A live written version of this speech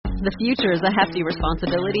The future is a hefty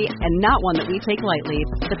responsibility and not one that we take lightly.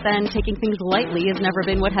 But then, taking things lightly has never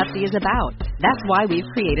been what Hefty is about. That's why we've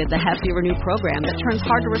created the Hefty Renew program that turns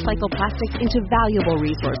hard-to-recycle plastics into valuable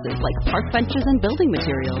resources like park benches and building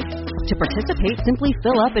materials. To participate, simply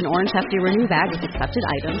fill up an orange Hefty Renew bag with accepted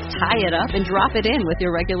items, tie it up, and drop it in with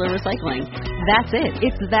your regular recycling. That's it.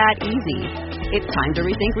 It's that easy. It's time to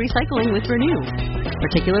rethink recycling with Renew.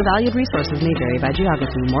 Particular valued resources may vary by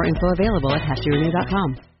geography. More info available at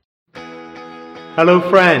heftyrenew.com. Hello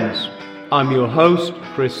friends, I'm your host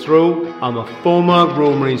Chris Thrall. I'm a former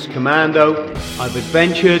Royal Marines Commando. I've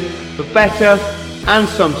adventured for better and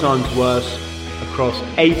sometimes worse across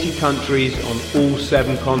 80 countries on all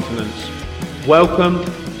 7 continents. Welcome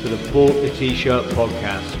to the Bought the T-Shirt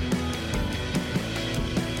podcast.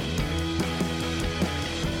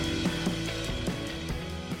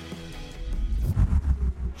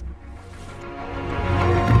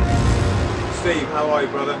 Steve, how are you,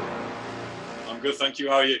 brother? Good, thank you.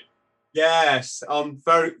 How are you? Yes, I'm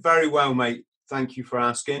very, very well, mate. Thank you for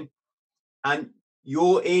asking. And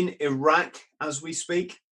you're in Iraq as we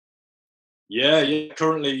speak? Yeah.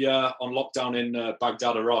 Currently on lockdown in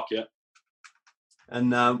Baghdad, Iraq. Yeah.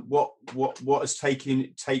 And what has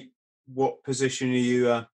what position are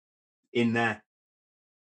you in there?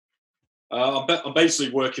 I'm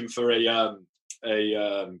basically working for a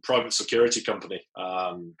private security company,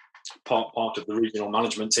 part of the regional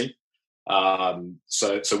management team.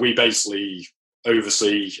 So we basically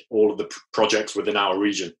oversee all of the projects within our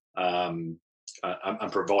region and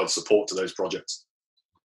provide support to those projects.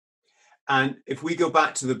 And if we go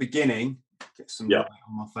back to the beginning, get some light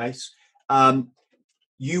on my face.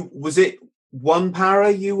 Was it one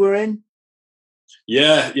para you were in?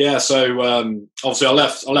 Yeah. So obviously I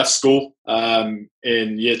left school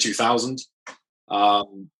in year 2000.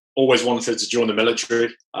 Always wanted to join the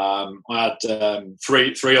military. I had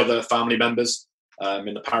three other family members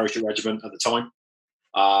in the parachute regiment at the time.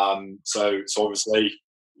 So obviously,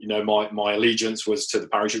 you know, my allegiance was to the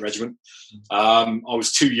parachute regiment. I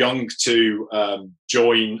was too young to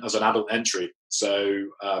join as an adult entry. So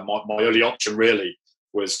my only option really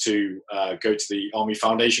was to go to the Army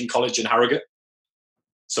Foundation College in Harrogate.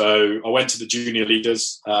 So I went to the junior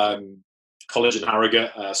leaders college in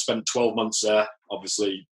Harrogate, spent 12 months there,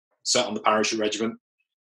 obviously set on the parachute regiment,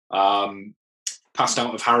 passed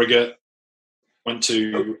out of Harrogate, went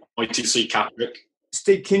to ITC Catterick.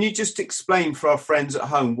 Steve, can you just explain for our friends at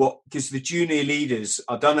home because the junior leaders,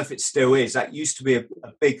 I don't know if it still is, that used to be a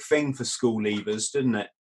big thing for school leavers, didn't it?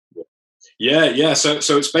 Yeah. So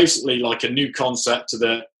it's basically like a new concept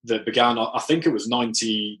that began, I think it was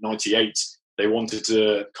 1998. They wanted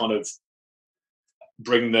to kind of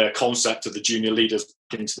bring the concept of the junior leaders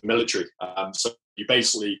into the military. So you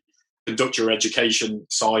basically conduct your education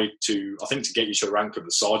side to get you to the rank of the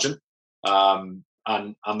sergeant. And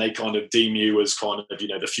they kind of deem you as kind of, you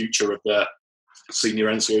know, the future of the senior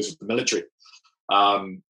NCOs of the military.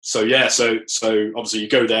 So obviously you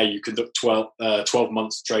go there, you conduct 12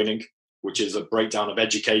 months training, which is a breakdown of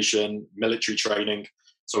education, military training.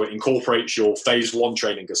 So it incorporates your phase 1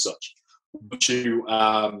 training as such. Once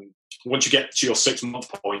you get to your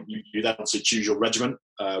 6-month point, you then obviously choose your regiment,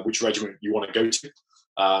 which regiment you want to go to.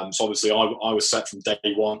 So obviously I was set from day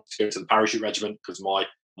 1 to go to the parachute regiment because my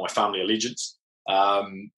family allegiance.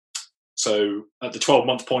 So at the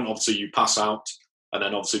 12-month point, obviously you pass out and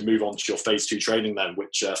then obviously move on to your phase 2 training then,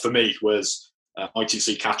 which for me was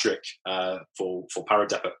ITC Catterick for Para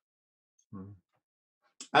Depot.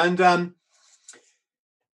 And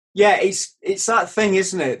it's that thing,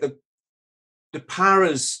 isn't it? The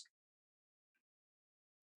paras,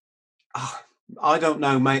 I don't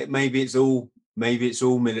know, maybe it's all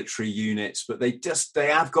military units, but they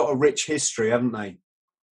have got a rich history, haven't they?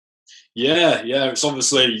 Yeah. It's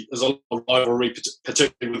obviously there's a lot of rivalry,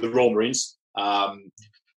 particularly with the Royal Marines.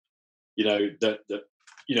 You know that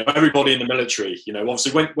you know everybody in the military. You know,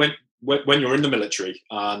 obviously when you're in the military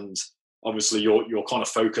and obviously you're kind of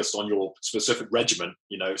focused on your specific regiment.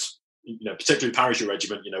 You know, particularly parachute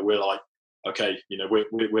regiment. You know, we're like, okay, you know,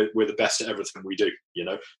 we're the best at everything we do. You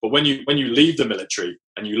know, but when you leave the military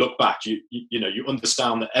and you look back, you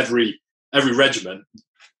understand that every regiment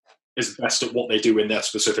is best at what they do in their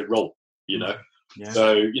specific role, you know. Yeah.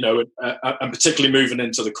 So, you know, and particularly moving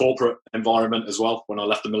into the corporate environment as well, when I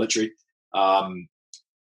left the military,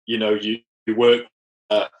 you know, you work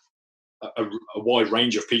a wide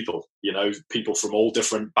range of people, you know, people from all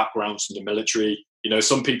different backgrounds in the military, you know,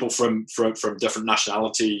 some people from different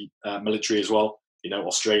nationality military as well, you know,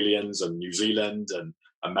 Australians and New Zealand and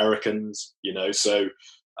Americans, you know, so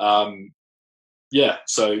yeah,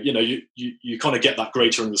 so you kind of get that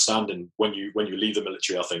greater understanding when you leave the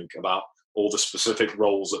military, I think, about all the specific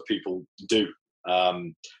roles that people do.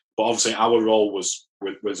 But obviously, our role was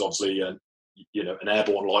obviously an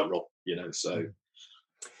airborne light role. So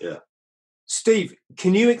yeah. Steve,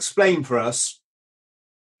 can you explain for us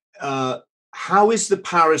how is the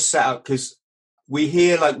para set up? Because we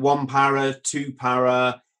hear like 1 para, 2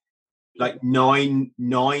 para, like nine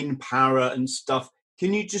para and stuff.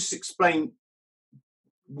 Can you just explain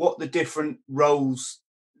what the different roles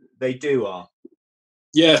they do are?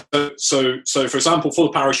 Yeah. So for example, for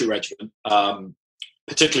the parachute regiment,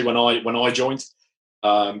 particularly when I joined,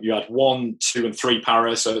 you had 1, 2, and 3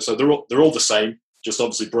 para. So they're all the same, just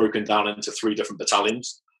obviously broken down into 3 different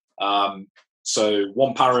battalions. So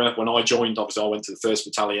 1 para, when I joined, obviously I went to the 1st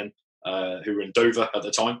Battalion, who were in Dover at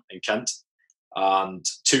the time, in Kent, and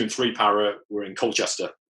 2 and 3 para were in Colchester,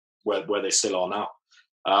 where they still are now.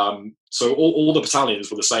 So all the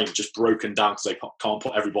battalions were the same, just broken down because they can't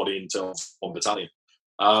put everybody into 1 battalion.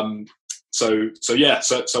 So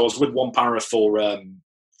I was with 1 para for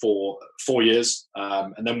 4 years,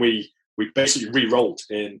 and then we basically re-rolled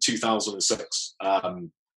in 2006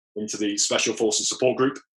 into the Special Forces Support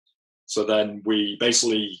Group. So then we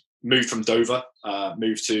basically moved from Dover,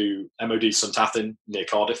 moved to MOD St Athan near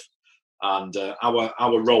Cardiff, and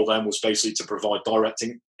our role then was basically to provide direct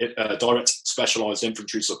specialised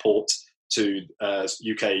infantry support to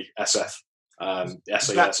UK SF,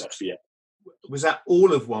 SAS, FVA. Was that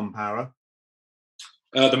all of 1 para?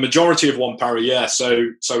 The majority of 1 para, yeah. So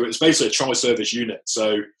it's basically a tri-service unit.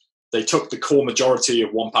 So they took the core majority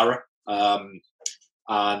of 1 para,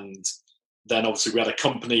 and then obviously we had a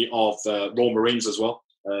company of Royal Marines as well.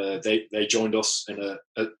 They joined us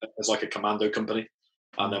as like a commando company,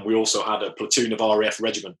 and then we also had a platoon of RAF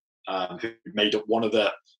regiment who made up one of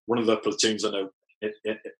the platoons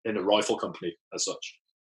in a rifle company as such.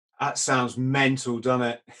 That sounds mental,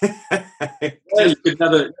 doesn't it?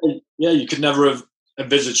 You could never have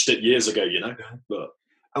envisaged it years ago, But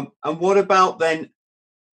and what about then?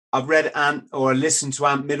 I've read I listened to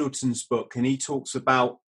Ant Middleton's book, and he talks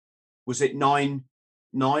about, was it nine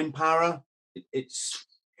para? It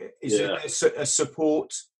a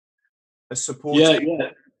support?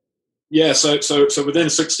 Yeah. So within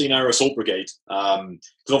 16 Air Assault Brigade, because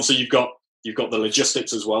obviously you've got the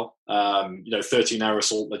logistics as well. 13 Air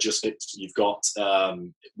Assault Logistics. You've got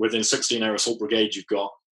within 16 Air Assault Brigade, you've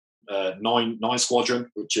got 9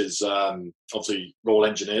 Squadron, which is obviously Royal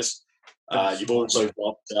Engineers. You've also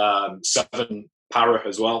got 7 para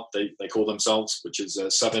as well. They call themselves, which is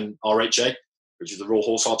 7 RHA, which is the Royal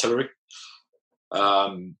Horse Artillery.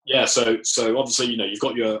 So obviously you've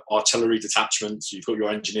got your artillery detachments, you've got your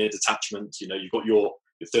engineer detachments, you've got your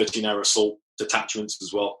 13 Air Assault detachments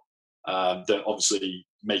as well, that obviously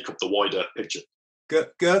make up the wider picture.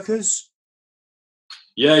 Gurkhas?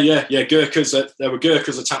 Yeah. Gurkhas. There were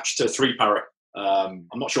Gurkhas attached to 3 para. I'm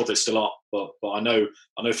not sure if they still are, but I know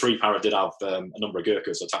 3 para did have a number of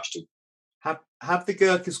Gurkhas attached to them. Have the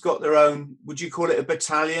Gurkhas got their own? Would you call it a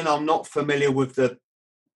battalion? I'm not familiar with the.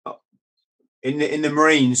 In the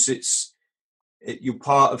Marines, you're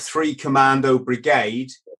part of 3 Commando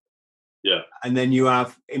Brigade. Yeah, and then you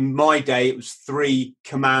have. In my day, it was 3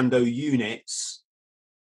 Commando units.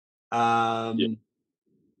 And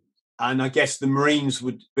I guess the Marines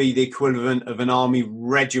would be the equivalent of an army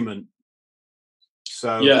regiment.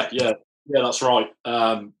 So yeah, that's right.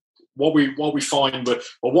 What we find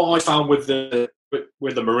what I found with the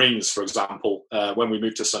Marines, for example, when we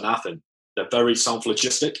moved to St Athan, they're very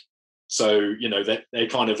self-logistic. So they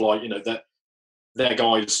kind of like that their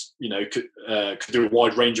guys could do a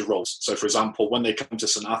wide range of roles. So for example, when they come to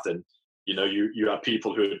St Athan, you have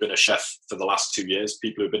people who have been a chef for the last 2 years,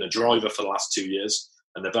 people who have been a driver for the last 2 years,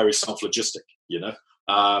 and they're very self-logistic.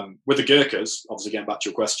 With the Gurkhas, obviously getting back to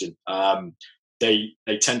your question, they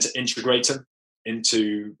tend to integrate them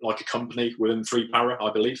into like a company within 3 para,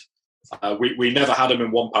 I believe. We never had them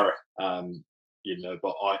in 1 para,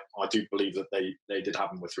 but I do believe that they did have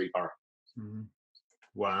them with 3 para. Mm-hmm.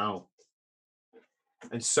 Wow.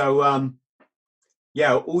 And so,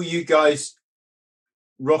 all you guys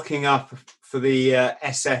rocking up for the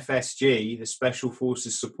SFSG, the Special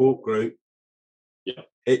Forces Support Group. Yeah.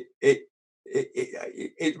 It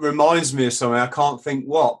reminds me of something. I can't think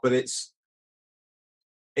what, but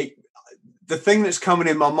the thing that's coming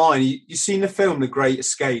in my mind. You've seen the film The Great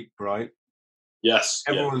Escape, right? Yes.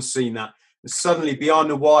 Everyone's seen that. And suddenly, behind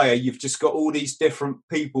the wire, you've just got all these different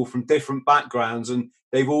people from different backgrounds, and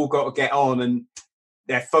they've all got to get on, and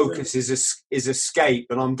their focus is escape.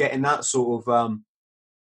 And I'm getting that sort of.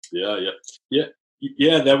 Yeah.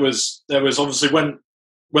 There was obviously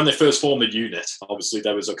when they first formed the unit, obviously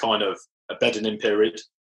there was a kind of a bedding in period,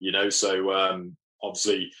 you know. So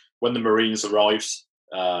obviously when the Marines arrived,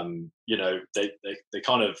 you know, they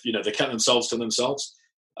kind of, you know, they kept themselves to themselves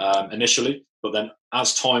initially, but then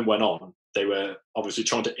as time went on, they were obviously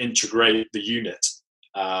trying to integrate the unit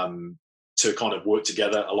to kind of work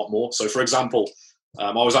together a lot more. So, for example,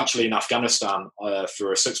 I was actually in Afghanistan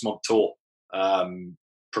for a 6-month tour,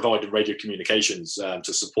 providing radio communications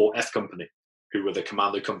to support F Company, who were the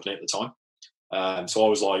commando company at the time. So I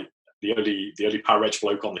was like the only para-reg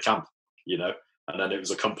bloke on the camp, you know, and then it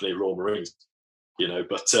was a company of Royal Marines, you know.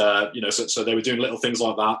 But you know, so they were doing little things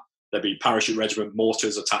like that. There'd be parachute regiment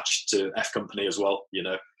mortars attached to F Company as well, you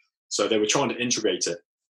know. So they were trying to integrate it.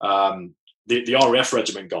 The RAF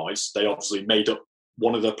regiment guys, they obviously made up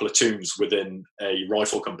one of the platoons within a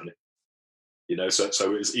rifle company, you know, so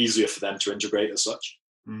it was easier for them to integrate as such.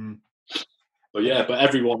 Mm. But yeah, but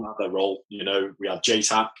everyone had their role, you know. We had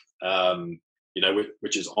JTAC, you know,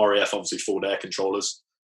 which is RAF, obviously forward air controllers,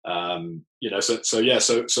 you know. So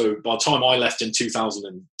by the time I left in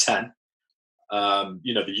 2010,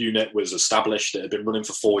 you know, the unit was established. It had been running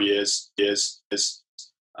for 4 years.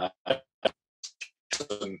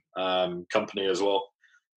 Company as well,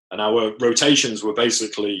 and our rotations were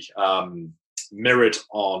basically mirrored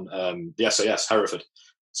on the SAS Hereford.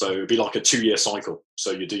 So it'd be like a 2-year cycle.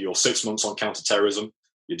 So you do your 6 months on counter-terrorism,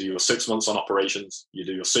 you do your 6 months on operations, you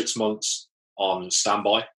do your 6 months on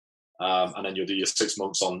standby, and then you'll do your 6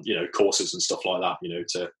 months on, you know, courses and stuff like that, you know,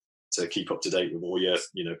 to keep up to date with all your,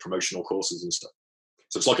 you know, promotional courses and stuff.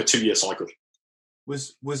 So it's like a 2-year cycle.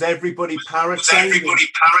 Was everybody para-trained?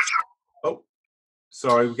 Oh,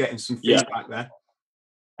 sorry, we're getting some feedback there.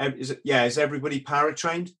 Is everybody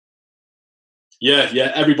para-trained? Yeah.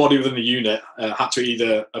 Everybody within the unit had to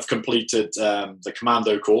either have completed the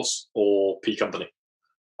commando course or P Company.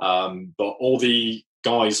 But all the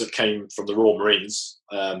guys that came from the Royal Marines,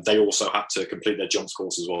 they also had to complete their jumps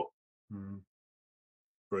course as well.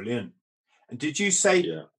 Brilliant. And did you say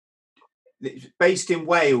it's based in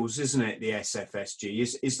Wales, isn't it? The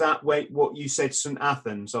SFSG is that what you said, St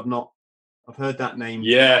Athens? I've heard that name.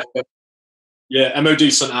 Yeah.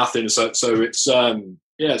 MOD St Athens. So it's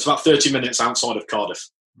it's about 30 minutes outside of Cardiff.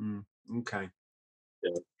 Okay.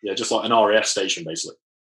 Yeah, just like an RAF station, basically.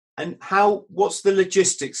 And what's the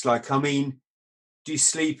logistics like? I mean, do you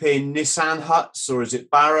sleep in Nissan huts or is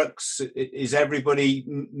it barracks? Is everybody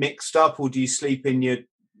mixed up, or do you sleep in do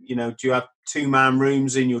you have 2-man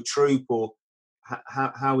rooms in your troop, or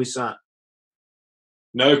how is that?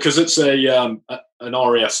 No, because it's an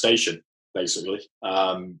RAF station, basically.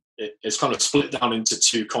 It's kind of split down into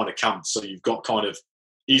 2 kind of camps. So you've got kind of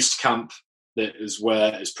East Camp, that is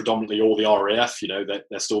where it's predominantly all the RAF, you know,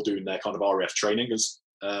 they're still doing their kind of RAF training as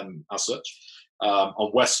such.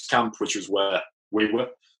 On West Camp, which is where we were,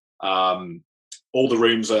 all the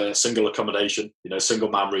rooms are single accommodation, you know, single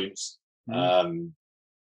man rooms.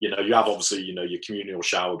 You know, you have obviously, you know, your communal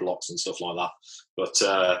shower blocks and stuff like that. But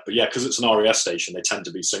yeah, because it's an RAF station, they tend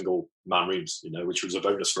to be single man rooms, you know, which was a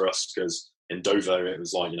bonus for us because in Dover it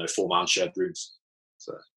was like, you know, 4-man shared rooms.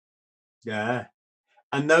 So yeah.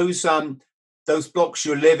 And those blocks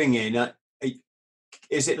you're living in,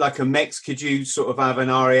 is it like a mix? Could you sort of have an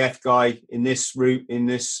RAF guy in this room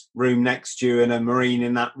next to you and a Marine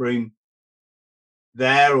in that room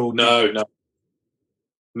there? Or no.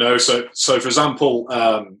 So for example,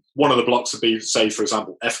 one of the blocks would be, say, for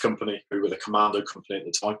example, F Company, who were the commando company at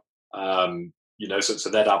the time. You know, so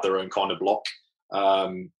they'd have their own kind of block.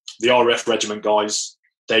 The RAF regiment guys,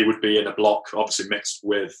 they would be in a block, obviously mixed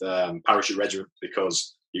with parachute regiment,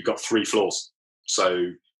 because you've got 3 floors.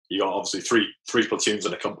 So you got obviously three platoons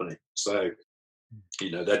in a company. So,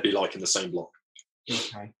 you know, they'd be like in the same block.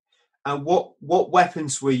 Okay. And what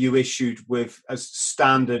weapons were you issued with as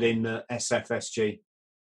standard in the SFSG?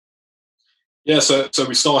 Yeah, so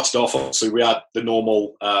we started off, obviously, we had the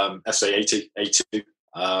normal SA-80, A2,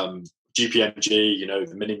 GPMG, you know,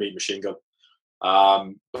 the mini-me machine gun.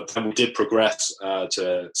 But then we did progress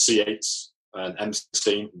to C8s and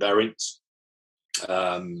M16 variants,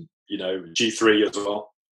 you know, G3 as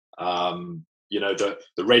well. You know, the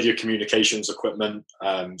radio communications equipment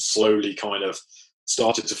slowly kind of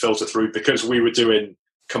started to filter through, because we were doing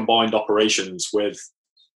combined operations with,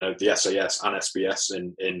 you know, the SAS and SBS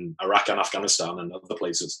in Iraq and Afghanistan and other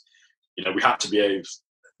places. You know, we had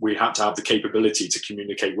to have the capability to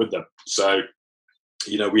communicate with them. So,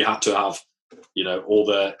 you know, we had to have, you know, all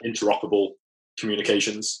the interoperable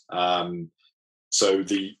communications. So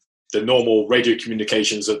the normal radio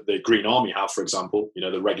communications that the Green Army have, for example, you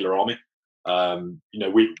know, the regular army, you know,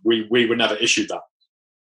 we were never issued that.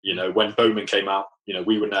 You know, when Bowman came out, you know,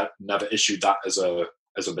 we were never issued that as a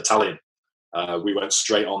as a battalion. We went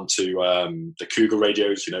straight on to the Cougar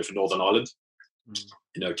radios, for Northern Ireland.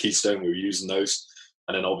 Keystone, we were using those.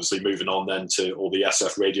 And then obviously moving on then to all the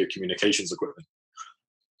SF radio communications equipment.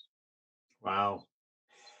 Wow.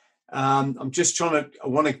 I'm just I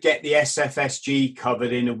want to get the SFSG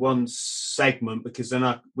covered in one segment, because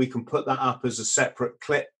then we can put that up as a separate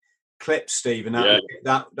clip, Steve, and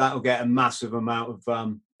that'll get a massive amount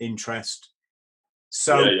of interest.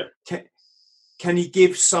 So can you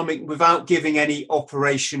give something without giving any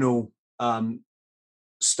operational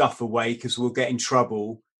stuff away, because we'll get in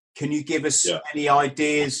trouble? Can you give us any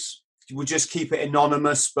ideas? We'll just keep it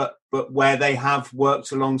anonymous, but where they have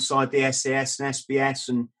worked alongside the SAS and SBS,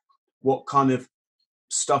 and what kind of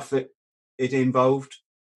stuff that it involved?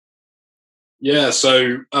 Yeah,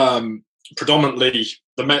 so predominantly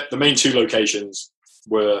the main two locations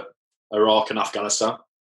were Iraq and Afghanistan.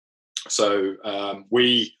 So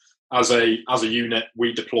we, as a unit,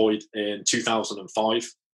 we deployed in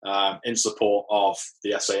 2005 in support of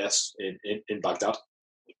the SAS in Baghdad.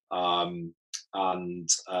 And the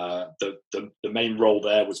main role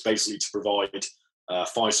there was basically to provide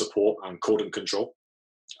fire support and cordon control,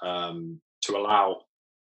 to allow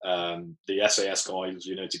the SAS guys,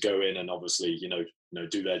 to go in and obviously,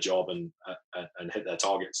 do their job and hit their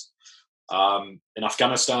targets. In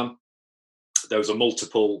Afghanistan, there was a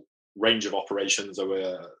multiple range of operations. There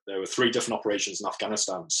were 3 different operations in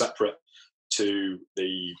Afghanistan, separate to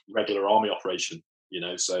the regular army operation.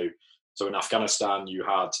 So in Afghanistan, you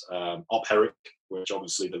had Op Herrick, which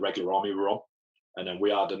obviously the regular army were on, and then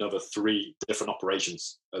we had another 3 different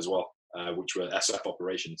operations as well, which were SF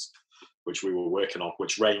operations, which we were working on,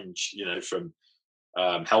 which range, from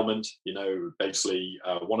Helmand. Basically,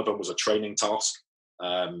 one of them was a training task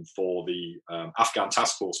for the Afghan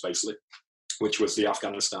task force, basically, which was the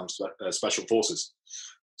Afghanistan Special Forces.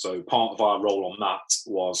 So part of our role on that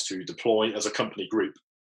was to deploy as a company group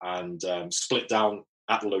and split down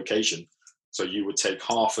at the location. So you would take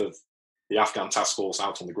half of the Afghan task force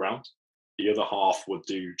out on the ground, the other half would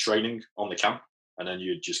do training on the camp, and then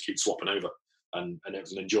you'd just keep swapping over. And it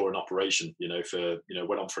was an enduring operation,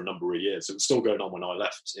 went on for a number of years. It was still going on when I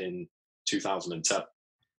left in 2010,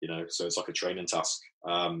 so it's like a training task.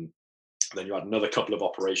 Then you had another couple of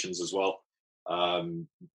operations as well,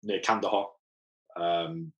 near Kandahar,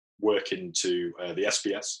 working to the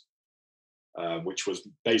SBS, which was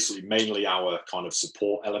basically mainly our kind of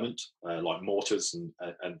support element, like mortars and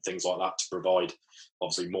things like that, to provide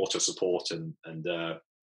obviously mortar support and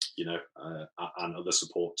other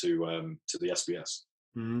support to the SBS.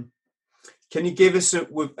 Mm-hmm. Can you give us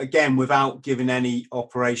again, without giving any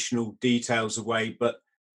operational details away, but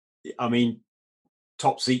I mean,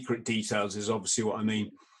 top secret details is obviously what I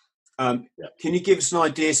mean. Can you give us an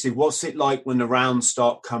idea, Steve? What's it like when the rounds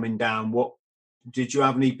start coming down? What did you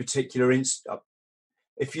have any particular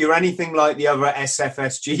if you're anything like the other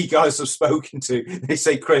SFSG guys I've spoken to, they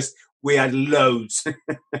say, Chris, we had loads.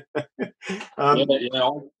 Obviously,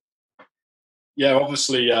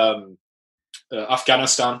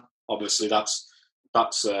 Afghanistan. Obviously, that's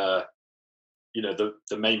the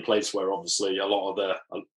main place where obviously a lot of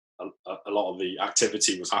the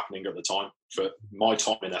activity was happening at the time. For my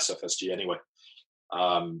time in SFSG, anyway,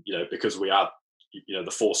 because we had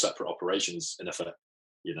the 4 separate operations in effect,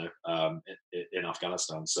 in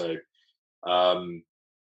Afghanistan. So,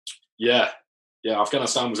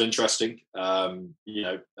 Afghanistan was interesting. One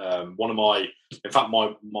of my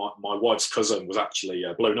wife's cousin was actually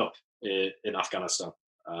blown up in Afghanistan,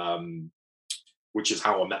 which is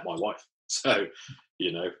how I met my wife. So,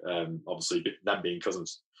 obviously them being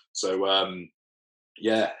cousins. So,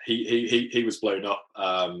 he was blown up,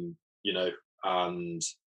 and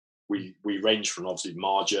we ranged from obviously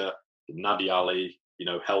Marja, Nadi Ali,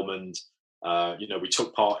 Helmand. We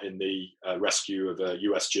took part in the rescue of a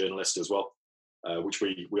US journalist as well, which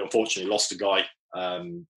we unfortunately lost a guy,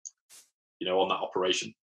 on that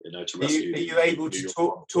operation. To rescue. Are you able to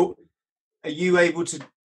talk? Are you able to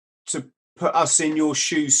put us in your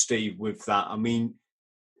shoes, Steve, with that? I mean,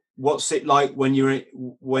 what's it like when you're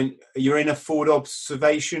in a forward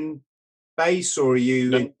observation base, or are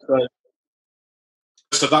you?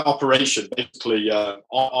 So that operation, basically, I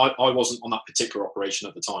wasn't on that particular operation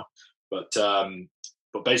at the time, but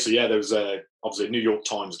basically, there was obviously a New York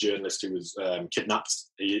Times journalist who was kidnapped.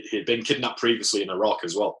 He had been kidnapped previously in Iraq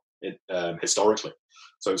as well, historically.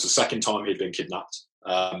 So it was the second time he'd been kidnapped,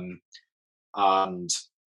 and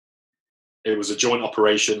it was a joint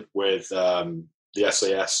operation with the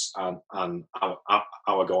SAS and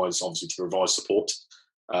our guys, obviously, to provide support.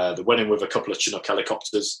 They went in with a couple of Chinook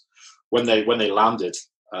helicopters. When they landed,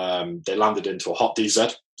 They landed into a hot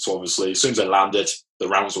DZ. So obviously, as soon as they landed, the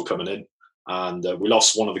rounds were coming in, and we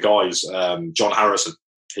lost one of the guys, John Harrison.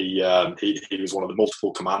 He was one of the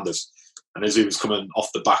multiple commanders, and as he was coming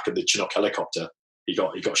off the back of the Chinook helicopter, he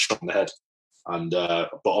got shot in the head. And but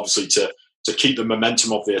obviously, to keep the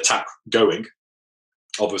momentum of the attack going,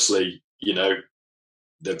 obviously,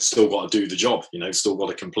 they've still got to do the job. Still got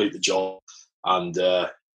to complete the job and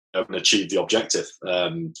achieve the objective.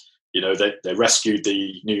 They rescued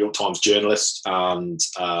the New York Times journalist, and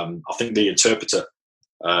I think the interpreter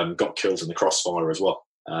got killed in the crossfire as well.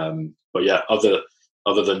 But yeah, other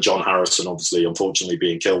than John Harrison, obviously, unfortunately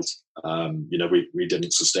being killed, we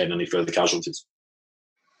didn't sustain any further casualties.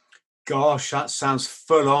 Gosh, that sounds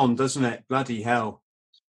full on, doesn't it? Bloody hell.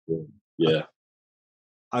 Yeah.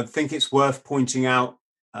 I think it's worth pointing out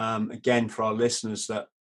again for our listeners that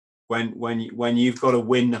when you've got to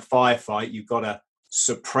win the firefight, you've got to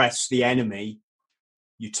suppress the enemy.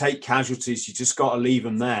 You take casualties, you just got to leave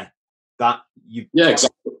them there. Exactly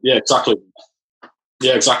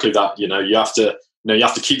that. You have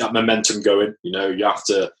to keep that momentum going. You have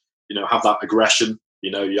to have that aggression.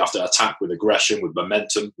 You have to attack with aggression, with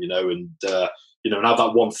momentum. And have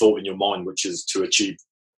that one thought in your mind, which is to achieve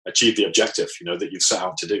the objective. That you've set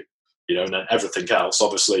out to do. And then everything else,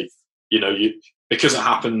 obviously, because it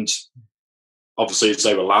happened. Obviously, as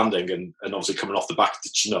they were landing and obviously coming off the back of the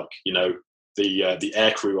Chinook, the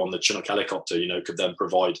air crew on the Chinook helicopter, could then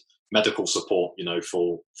provide medical support,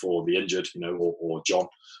 for the injured, or John,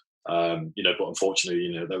 but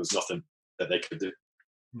unfortunately, there was nothing that they could do.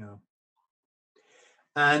 No.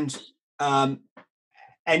 And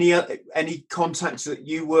any contacts that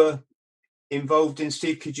you were involved in,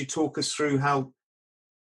 Steve? Could you talk us through how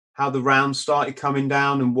the rounds started coming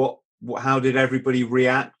down and how did everybody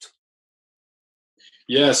react?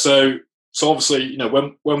 Yeah, so obviously,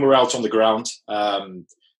 when we're out on the ground,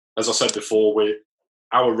 as I said before,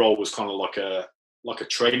 our role was kind of like a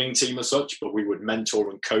training team as such, but we would mentor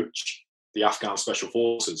and coach the Afghan Special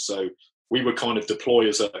Forces. So we would kind of deploy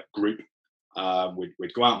as a group.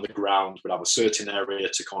 We'd go out on the ground, we'd have a certain area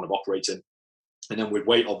to kind of operate in, and then we'd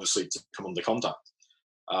wait, obviously, to come under contact.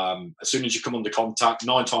 As soon as you come under contact,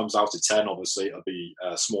 9 times out of 10, obviously, it'll be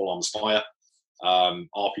small arms fire,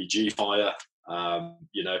 RPG fire, and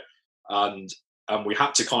we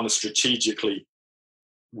had to kind of strategically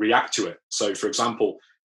react to it. So, for example,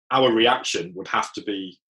 our reaction would have to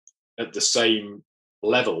be at the same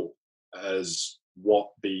level as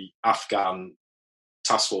what the Afghan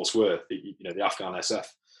task force were, the Afghan SF.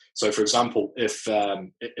 So, for example, if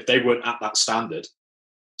they weren't at that standard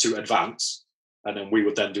to advance, and then we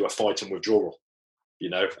would then do a fight and withdrawal,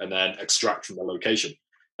 and then extract from the location.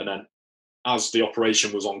 And then as the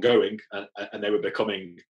operation was ongoing and they were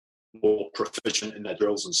becoming more proficient in their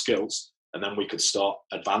drills and skills, and then we could start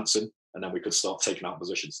advancing, and then we could start taking out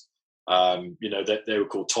positions. They were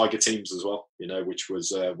called Tiger teams as well,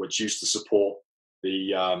 which used to support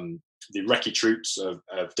the recce troops of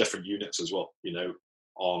different units as well,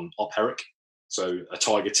 on Op Herrick. So a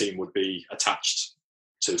Tiger team would be attached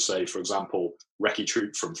to, say, for example, recce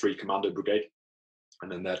troop from 3 Commando Brigade,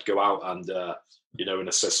 and then they'd go out and and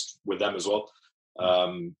assist with them as well.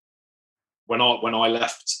 When I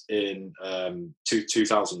left in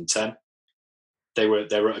 2010, they were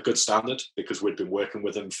at a good standard because we'd been working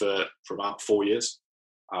with them for about 4 years,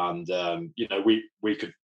 and we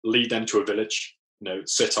could lead them to a village,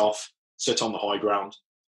 sit on the high ground,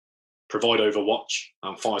 provide overwatch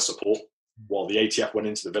and fire support while the ATF went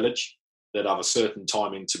into the village. They'd have a certain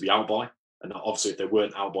timing to be out by, and obviously if they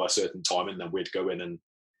weren't out by a certain timing, then we'd go in and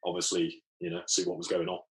obviously see what was going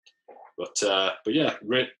on. But yeah,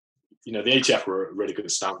 the ATF were a really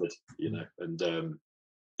good standard, and they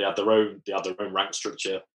had their own rank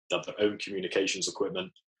structure, they had their own communications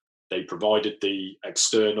equipment. They provided the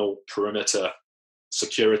external perimeter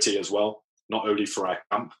security as well, not only for our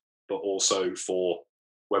camp but also for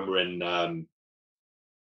when we're in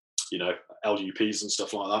LUPs and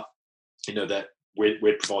stuff like that. That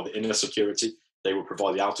we'd provide the inner security, they would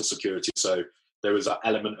provide the outer security. So there was that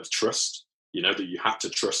element of trust, that you had to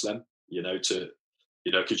trust them,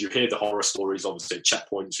 because you hear the horror stories, obviously, at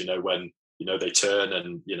checkpoints, when, they turn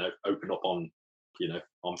and, open up on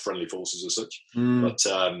friendly forces as such. But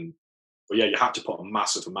yeah, you had to put a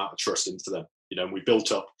massive amount of trust into them, and we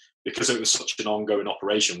built up, because it was such an ongoing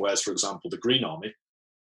operation, whereas, for example, the Green Army,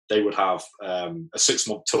 they would have a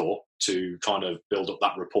 6-month tour to kind of build up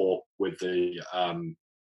that rapport with the,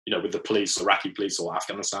 with the police, Iraqi police or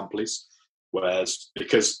Afghanistan police. Whereas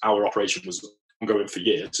because our operation was ongoing for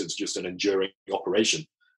years, it's just an enduring operation.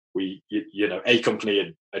 A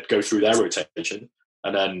company would go through their rotation,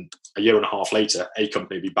 And then a year and a half later, A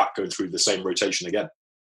company would be back going through the same rotation again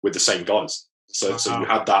with the same guys. So you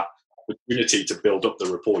had that opportunity to build up the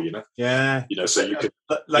rapport, Yeah. So you could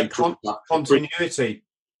like continuity.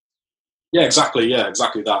 Yeah, exactly. Yeah,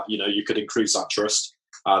 exactly that. You could increase that trust,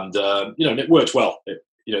 and and it worked well. It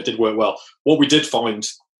did work well. What we did find,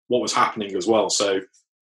 what was happening as well. So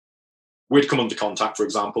we'd come under contact, for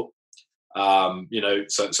example. So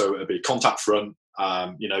it'd be contact front.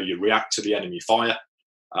 You react to the enemy fire,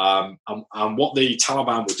 and what the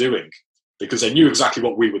Taliban were doing, because they knew exactly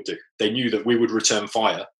what we would do. They knew that we would return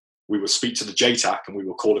fire. We would speak to the JTAC, and we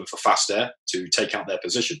would call them for fast air to take out their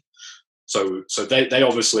position. So they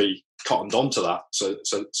obviously cottoned onto that. So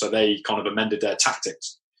they kind of amended their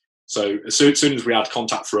tactics. So as soon as we had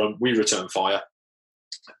contact front, we returned fire,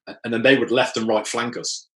 and then they would left and right flank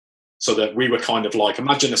us, so that we were kind of like,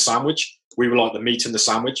 imagine a sandwich. We were like the meat in the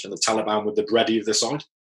sandwich, and the Taliban with the bread either side.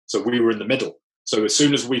 So we were in the middle. So as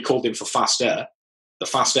soon as we called in for fast air, the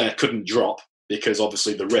fast air couldn't drop, because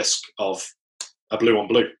obviously the risk of a blue on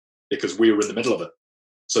blue, because we were in the middle of it.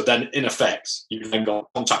 So then in effect, you then got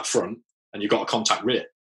contact front and you got a contact rear.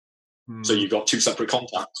 So you've got two separate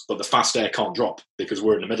contacts, but the fast air can't drop because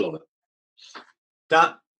we're in the middle of it.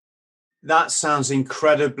 That sounds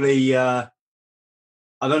incredibly, I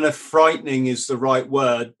don't know if frightening is the right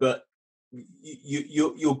word, but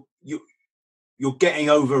you're getting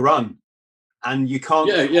overrun, and you can't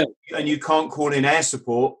and you can't call in air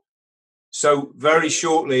support. So very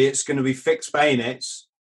shortly, it's going to be fixed bayonets.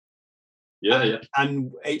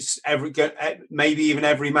 And it's maybe even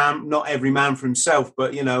every man, not every man for himself,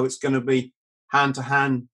 but it's going to be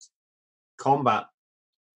hand-to-hand combat.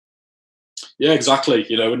 Yeah, exactly.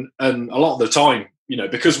 And a lot of the time,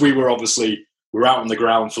 because we're out on the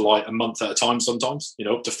ground for like a month at a time, sometimes,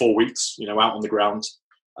 up to 4 weeks, out on the ground.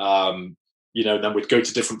 Then we'd go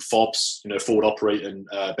to different FOBs, forward operating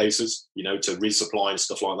bases, to resupply and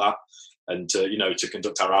stuff like that, and to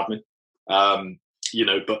conduct our admin.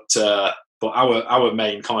 But our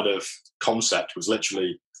main kind of concept was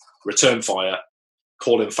literally return fire,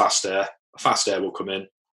 call in fast air. Fast air will come in,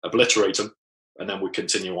 obliterate them, and then we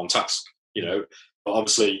continue on task. But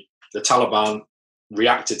obviously the Taliban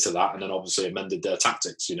reacted to that, and then obviously amended their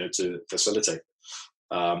tactics, to facilitate,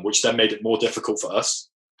 which then made it more difficult for us.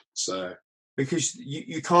 So because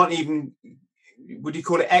you can't even, would you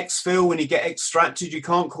call it exfil when you get extracted? You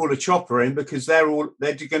can't call a chopper in, because they're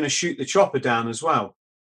going to shoot the chopper down as well.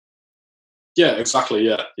 Yeah, exactly.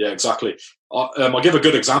 Yeah, exactly. I'll give a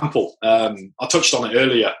good example. I touched on it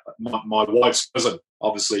earlier. My wife's cousin,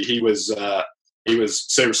 obviously, he was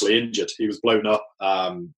seriously injured. He was blown up.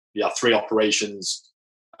 He had 3 operations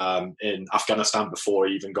in Afghanistan before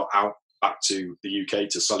he even got out back to the UK,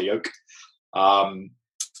 to Selly Oak.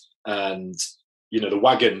 And the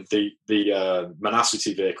wagon, the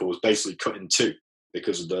Manacity vehicle, was basically cut in 2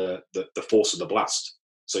 because of the force of the blast.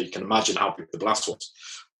 So you can imagine how big the blast was.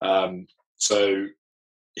 So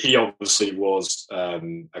he obviously was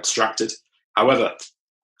extracted. However,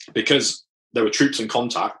 because there were troops in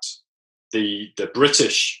contact, the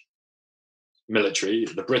British military,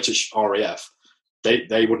 the British RAF,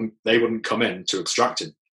 they wouldn't come in to extract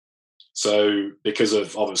him. So because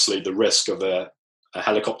of obviously the risk of a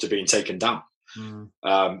helicopter being taken down.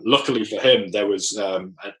 Luckily for him, there was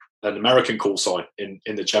an American call sign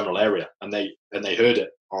in the general area, and they heard it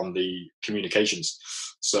on the communications.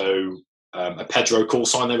 So a Pedro call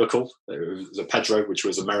sign, they were called. It was a Pedro, which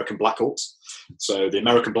was American Black Hawks. So the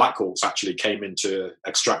American Black Hawks actually came in to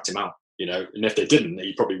extract him out, and if they didn't,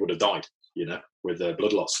 he probably would have died, with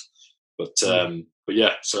blood loss. But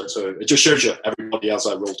yeah, so it just shows you everybody has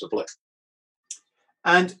their role to play.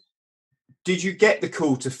 And did you get the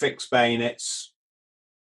call to fix bayonets?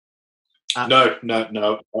 No,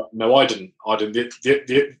 I didn't.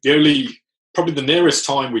 The only, probably the nearest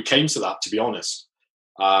time we came to that, to be honest,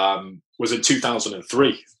 was in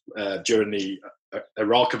 2003 during the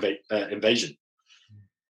Iraq invasion.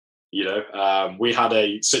 We had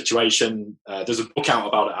a situation. There's a book out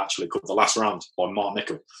about it actually called The Last Round by Mark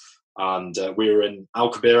Nichol, and we were in Al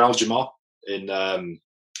Kabir Al Jamar in Al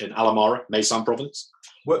Amara, Maysan province.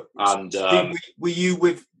 And were you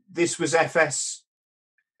with? This was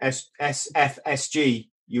SFSG.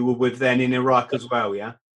 You were with then in Iraq as well,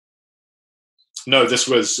 yeah. No, this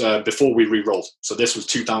was before we re-rolled. So this was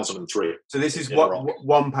 2003. So this is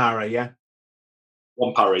one para, yeah.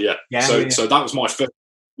 One para, yeah. So that was my first.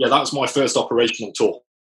 Yeah, that was my first operational tour.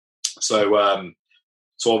 So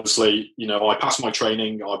obviously, I passed my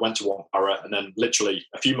training. I went to one para, and then literally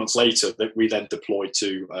a few months later, we then deployed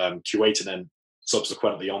to Kuwait, and then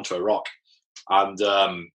subsequently onto Iraq. And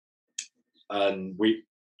we,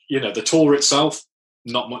 the tour itself,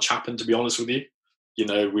 not much happened, to be honest with you. You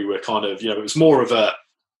know, we were kind of, it was more of a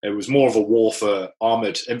war for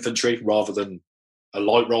armoured infantry rather than a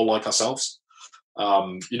light role like ourselves.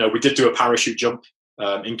 We did do a parachute jump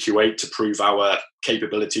in Kuwait to prove our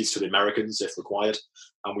capabilities to the Americans if required,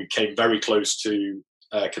 and we came very close to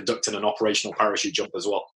conducting an operational parachute jump as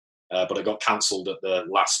well, but it got cancelled at the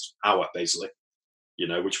last hour, basically.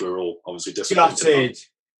 Which we were all obviously disappointed.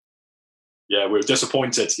 Yeah, we were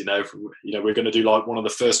disappointed. We're going to do like one of the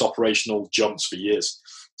first operational jumps for years.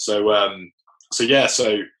 So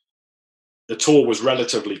the tour was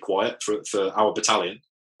relatively quiet for our battalion.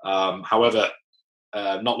 However,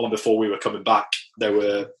 not long before we were coming back, there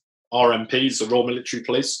were RMPs, the Royal Military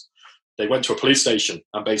Police. They went to a police station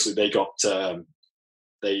and basically they got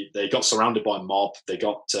surrounded by a mob. They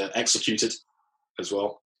got executed as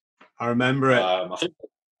well. I remember it. I think,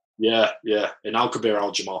 yeah, in Al Kabir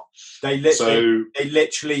Al Jamal. They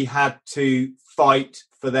literally had to fight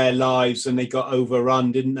for their lives, and they got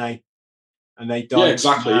overrun, didn't they? And they died. Yeah,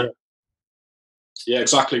 exactly. Yeah,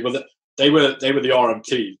 exactly. Well, they were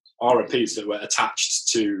the RMPs that were attached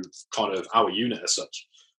to kind of our unit as such.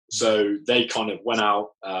 So they kind of went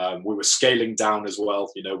out. We were scaling down as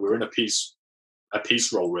well. We were in a peace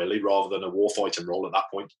role really, rather than a warfighting role at that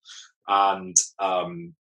point. And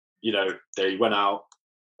they went out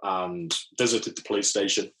and visited the police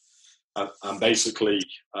station, and basically,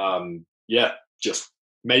 just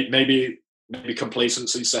maybe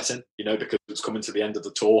complacency set in, because it's coming to the end of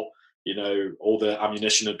the tour. All the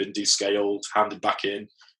ammunition had been descaled, handed back in.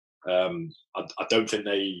 I don't think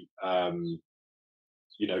they,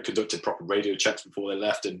 conducted proper radio checks before they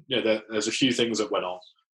left, and there's a few things that went on,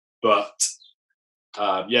 but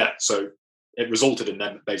so it resulted in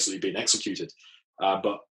them basically being executed.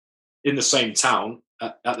 But in the same town,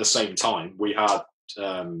 at the same time, we had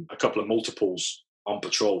a couple of multiples on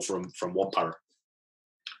patrol from one para,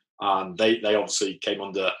 and they obviously came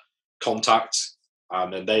under contact,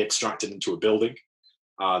 and then they extracted into a building,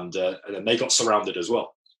 and then they got surrounded as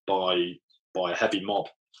well by a heavy mob.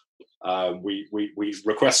 We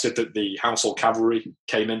requested that the household cavalry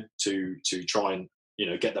came in to try and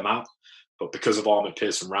get them out, but because of armoured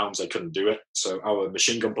piercing rounds, they couldn't do it. So our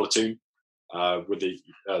machine gun platoon, with the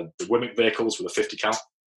Wimmick vehicles with a 50 cal,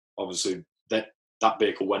 obviously that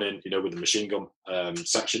vehicle went in, with the machine gun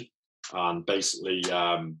section, and basically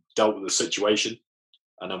dealt with the situation,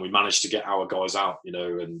 and then we managed to get our guys out,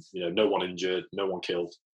 and no one injured, no one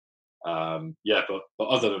killed. But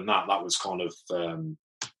other than that, that was kind of that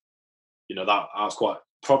was quite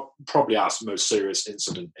probably our most serious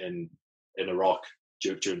incident in Iraq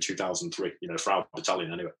during 2003. For our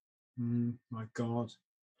battalion anyway. My God.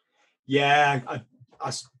 Yeah,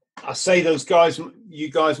 I say those guys.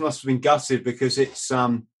 You guys must have been gutted, because it's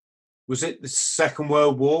was it the Second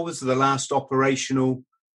World War? Was the last operational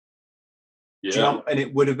jump, and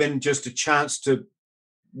it would have been just a chance to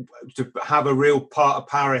have a real part of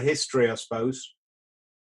para history, I suppose.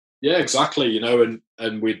 Yeah, exactly.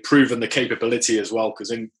 And we'd proven the capability as well,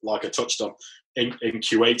 because like I touched on, in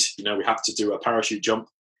Kuwait, we had to do a parachute jump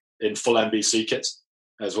in full NBC kit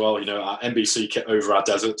as well. Our NBC kit over our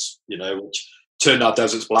deserts, which turned our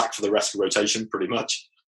deserts black for the rest of the rotation, pretty much.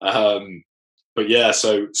 But yeah,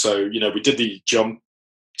 so we did the jump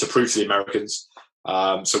to prove to the Americans.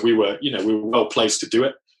 So we were well placed to do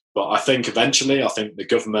it. But I think eventually, the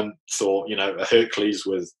government thought, a Hercules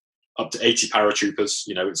with up to 80 paratroopers,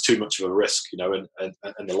 it's too much of a risk, and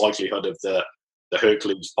the likelihood of the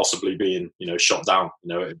Hercules possibly being, shot down,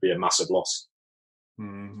 it'd be a massive loss.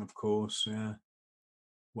 Of course, yeah.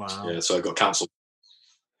 Wow. Yeah, so it got cancelled.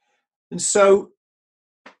 And so,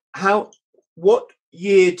 what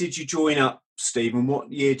year did you join up, Stephen?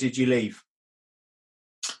 What year did you leave?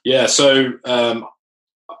 Yeah, so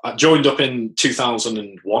I joined up in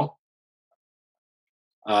 2001.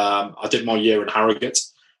 I did my year in Harrogate,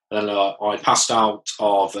 and then I passed out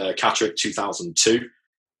of Catterick 2002.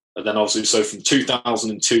 And then obviously, so from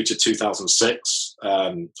 2002 to 2006,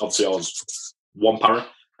 obviously I was one para,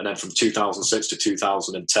 and then from 2006 to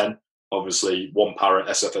 2010, obviously one para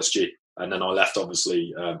SFSG, and then I left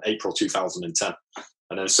obviously April 2010,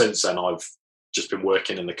 and then since then I've just been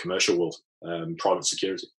working in the commercial world, private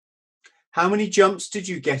security. How many jumps did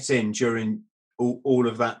you get in during all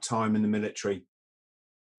of that time in the military?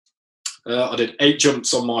 I did 8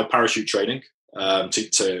 jumps on my parachute training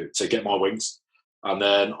to get my wings. And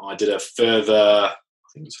then I did a further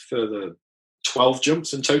 12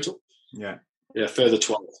 jumps in total. Yeah, further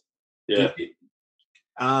 12. Yeah.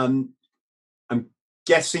 I'm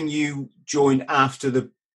guessing you joined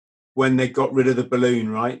after when they got rid of the balloon,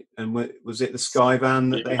 right? And was it the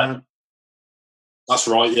Skyvan that they had? That's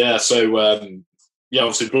right. Yeah. So yeah,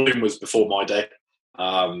 obviously Bloom was before my day.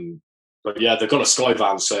 But yeah, they've got a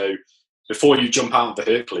Skyvan. So before you jump out of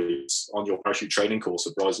the Hercules on your parachute training course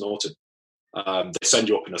at Bryce Norton, they send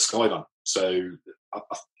you up in a Skyvan. So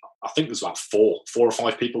I think there's about four or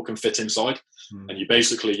five people can fit inside. And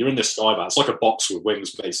you're in this Skyvan. It's like a box with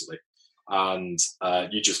wings, basically. And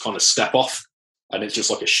you just kind of step off, and it's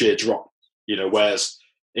just like a sheer drop, whereas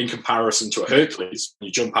in comparison to a Hercules, when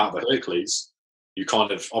you jump out of a Hercules, you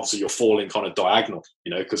kind of, obviously you're falling kind of diagonal,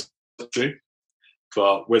 because true.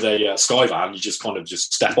 But with a Skyvan, you just kind of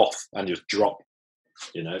just step off and just drop,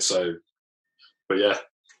 so, but yeah.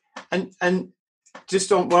 And just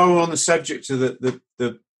while we're on the subject of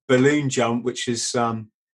the balloon jump, which is, I'm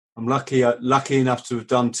lucky enough to have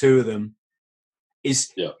done 2 of them,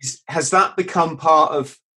 has that become part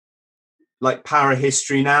of like para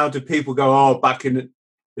history now? Do people go, back in,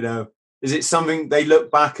 is it something they look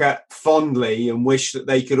back at fondly and wish that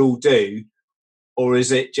they could all do? Or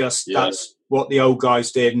is it just that's what the old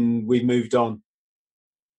guys did and we moved on?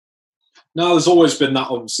 No, there's always been that,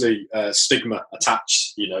 obviously, stigma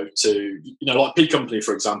attached, to, like P Company,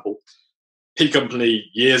 for example. P Company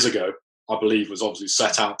years ago, I believe, was obviously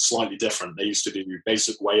set out slightly different. They used to do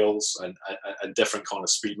basic whales and different kind of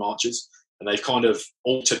speed marches. And they've kind of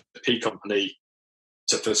altered the P Company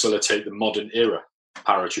to facilitate the modern era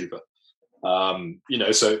paratrooper.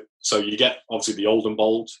 So you get obviously the old and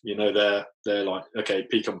bold, they're like, okay,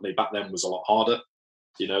 P Company back then was a lot harder.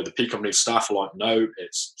 The P Company staff are like, no,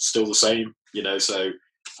 it's still the same,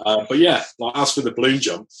 but yeah, like as for the balloon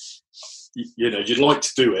jump, you'd like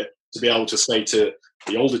to do it to be able to say to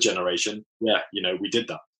the older generation, yeah, we did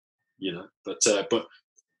that, but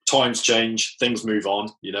times change, things move on,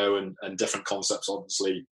 and different concepts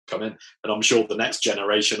obviously come in. And I'm sure the next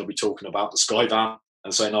generation will be talking about the Skyvan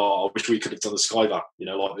and saying, I wish we could have done the Skyvan,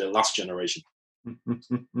 like the last generation.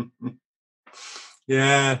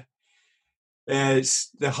 Yeah. It's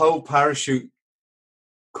the whole parachute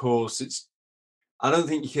course. I don't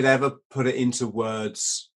think you could ever put it into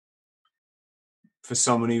words for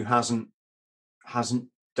someone who hasn't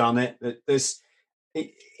done it. It's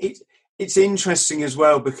interesting as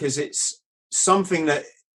well because it's something that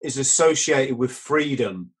is associated with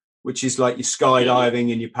freedom, which is like your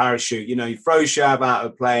skydiving and your parachute. You throw yourself out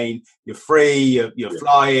of a plane, you're free, you're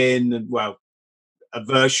flying, and a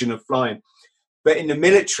version of flying. But in the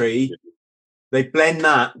military, they blend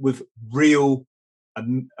that with a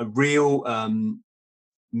real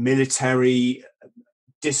military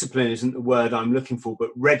discipline isn't the word I'm looking for,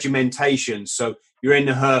 but regimentation. So you're in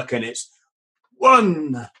the Herc and it's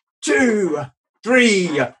 1, 2,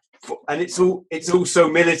 3, 4, and it's all so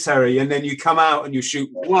military. And then you come out and you shoot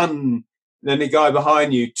 1, and then the guy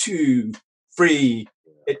behind you 2, 3.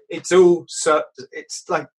 It's all so. It's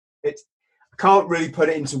like I can't really put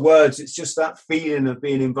it into words. It's just that feeling of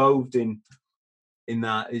being involved in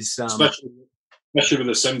that is especially with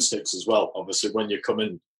the sim sticks as well. Obviously, when you're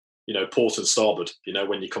coming, port and starboard,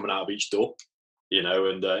 when you're coming out of each door,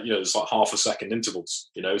 and it's like half a second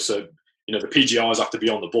intervals, so the PGIs have to be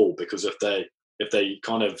on the ball because if they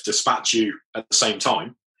kind of dispatch you at the same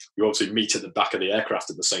time, you obviously meet at the back of the aircraft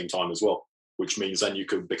at the same time as well, which means then you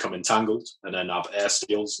could become entangled and then have air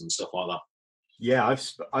steals and stuff like that. Yeah,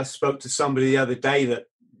 I spoke to somebody the other day that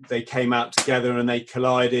they came out together and they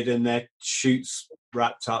collided and their chutes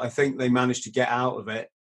wrapped up. I think they managed to get out of it.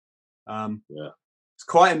 It's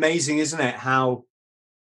quite amazing, isn't it? How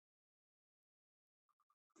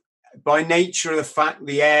by nature of the fact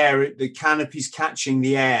the canopy's catching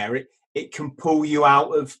the air, it can pull you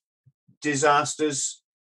out of disasters.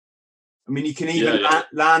 I mean, you can even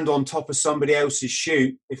land on top of somebody else's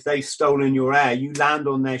chute. If they've stolen your air, you land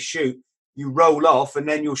on their chute, you roll off, and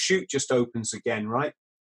then your chute just opens again, right?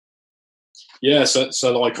 Yeah, so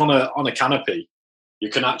like on a canopy, you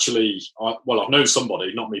can actually. I've known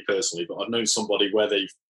somebody, not me personally, but I've known somebody where they've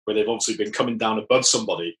obviously been coming down above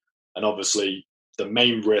somebody, and obviously the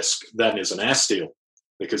main risk then is an air steal,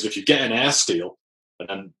 because if you get an air steal, and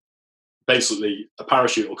then basically a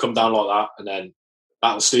parachute will come down like that, and then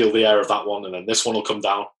that'll steal the air of that one, and then this one will come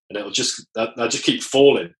down, and they'll just keep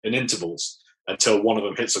falling in intervals until one of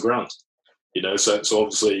them hits the ground. So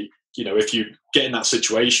obviously, if you get in that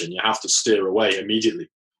situation, you have to steer away immediately.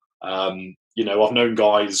 I've known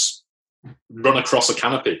guys run across a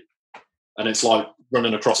canopy, and it's like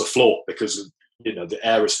running across a floor because the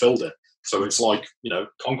air has filled it. So it's like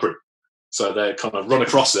concrete. So they kind of run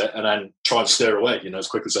across it and then try and steer away, as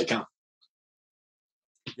quick as they can.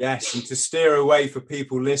 Yes, and to steer away for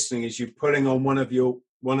people listening is you're pulling on one of your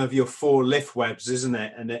 4 lift webs, isn't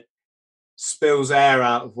it? And it spills air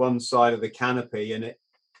out of one side of the canopy, and it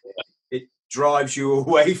drives you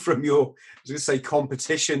away from your, I was going to say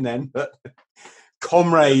competition then, but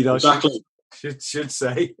comrade, exactly. I should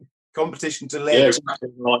say. Competition to live. Yeah, exactly.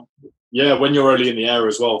 Like, yeah, when you're early in the air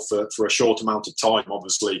as well for a short amount of time,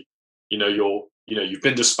 obviously, you've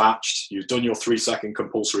been dispatched, you've done your 3-second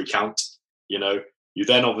compulsory count, you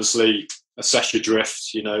then obviously assess your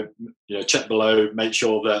drift, check below, make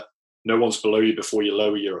sure that no one's below you before you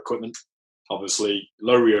lower your equipment. Obviously,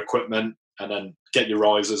 lower your equipment and then get your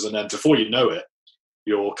risers, and then before you know it,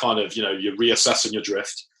 you're kind of, you're reassessing your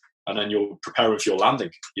drift, and then you're preparing for your landing,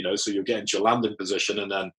 so you're getting to your landing position,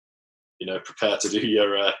 and then, prepare to do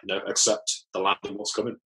your, accept the landing, what's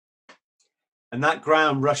coming. And that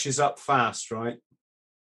ground rushes up fast, right?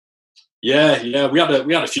 Yeah. We had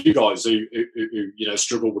a few guys who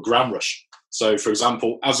struggle with ground rush. So, for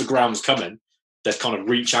example, as the ground's coming, they'd kind of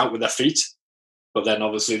reach out with their feet, but then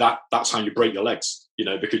obviously that's how you break your legs,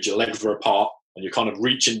 because your legs are apart and you're kind of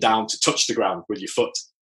reaching down to touch the ground with your foot.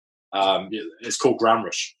 It's called ground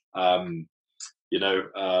rush.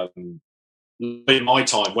 In my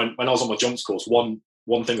time, when I was on my jumps course, one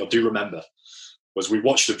thing I do remember was we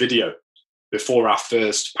watched a video before our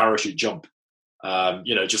first parachute jump,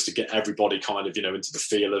 just to get everybody kind of, into the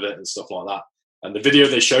feel of it and stuff like that. And the video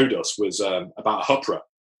they showed us was about a HUPRA,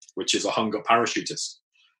 which is a hung up parachutist,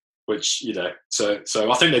 which, so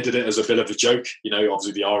I think they did it as a bit of a joke,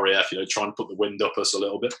 obviously the RAF, trying to put the wind up us a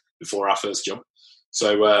little bit before our first jump.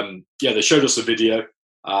 So, they showed us the video,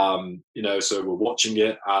 so we're watching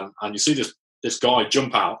it, and you see this guy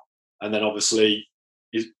jump out, and then obviously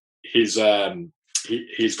he's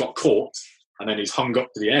got caught, and then he's hung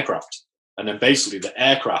up to the aircraft, and then basically the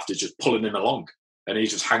aircraft is just pulling him along, and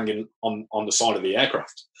he's just hanging on the side of the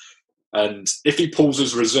aircraft. And if he pulls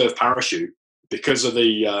his reserve parachute, because of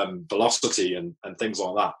the velocity and things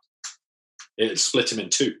like that, it split him in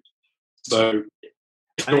two. So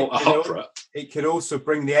it could also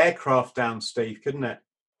bring the aircraft down, Steve, couldn't it?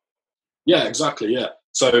 Yeah, exactly. Yeah.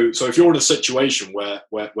 So if you're in a situation where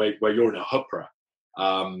you're in a HUPRA,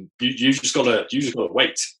 you just gotta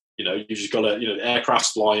wait. You just gotta, the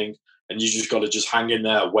aircraft's flying, and you just gotta just hang in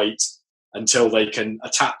there, wait until they can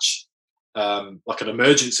attach like an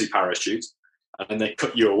emergency parachute, and then they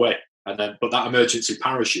cut you away. And then, but that emergency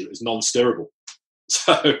parachute is non-steerable.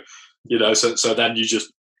 So, so then you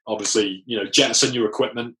just obviously, jettison your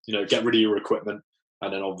equipment, get rid of your equipment,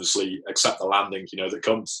 and then obviously accept the landing, that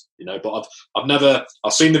comes, but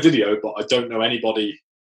I've seen the video, but I don't know anybody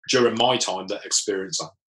during my time that experienced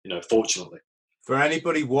that, fortunately. For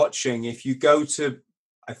anybody watching, if you go to,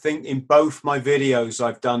 I think in both my videos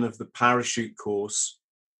I've done of the parachute course,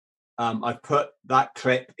 I put that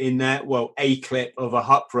clip in there. Well, a clip of a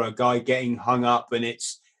HUPRA, a guy getting hung up, and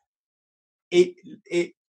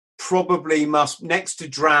it probably must, next to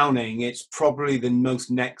drowning, it's probably the most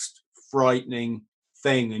next frightening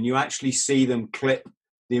thing. And you actually see them clip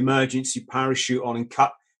the emergency parachute on and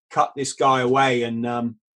cut this guy away. And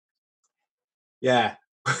I'll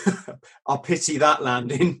pity that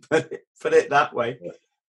landing, put it that way. Yeah.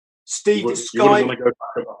 Steve, you wouldn't want to go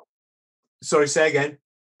back up. Sorry, say again.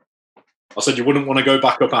 I said you wouldn't want to go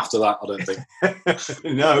back up after that, I don't think.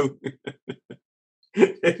 No.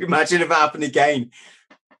 Imagine if it happened again.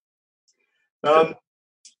 The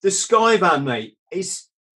Skyvan, mate,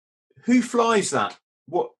 who flies that?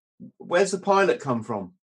 Where's the pilot come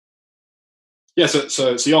from? Yeah,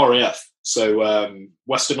 so it's the RAF. So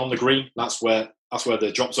Western on the Green, that's where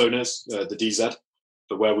the drop zone is, the DZ,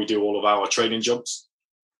 but where we do all of our training jumps.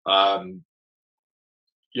 So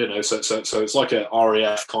it's like a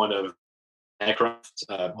RAF kind of aircraft,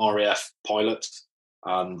 RAF pilot,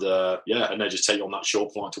 and and they just take you on that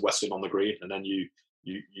short flight to Western on the Green, and then you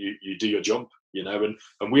do your jump,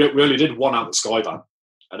 and we only did one out the Skyvan,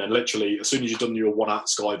 and then literally as soon as you've done your one out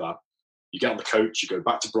the Skyvan, you get on the coach, you go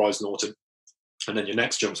back to Brize Norton, and then your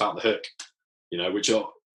next jump's out the Hook, which are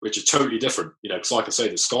totally different, because like I say,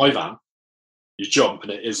 the Skyvan, you jump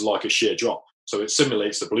and it is like a sheer drop, so it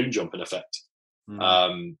simulates the balloon jump in effect.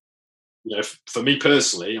 For me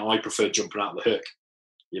personally, I prefer jumping out the Hook,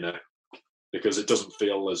 because it doesn't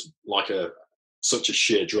feel as like such a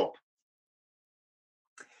sheer drop.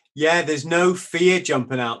 Yeah, there's no fear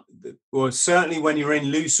jumping out. Well, certainly when you're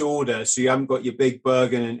in loose order, so you haven't got your big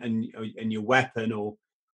Bergen and your weapon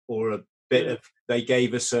or a bit of. They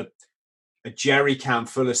gave us a jerry can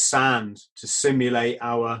full of sand to simulate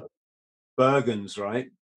our Bergens,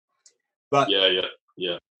 right? But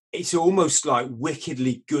yeah. It's almost like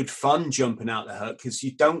wickedly good fun jumping out the Hook, because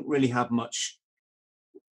you don't really have much.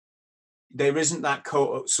 There isn't that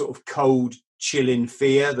sort of cold, chilling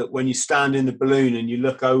fear that when you stand in the balloon and you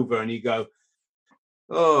look over and you go,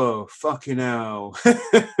 oh, fucking hell.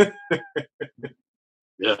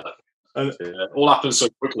 All happens so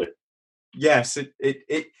quickly. Yes,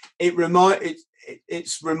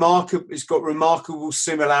 it's remarkable. It's got remarkable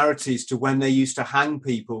similarities to when they used to hang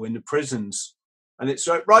people in the prisons, and it's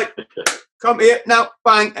like, right, come here now,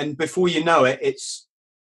 bang, and before you know it, it's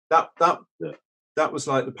that was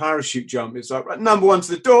like the parachute jump. It's like, right, number one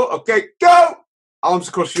to the door, okay, go, arms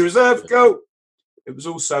across your reserve, go. It was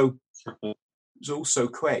also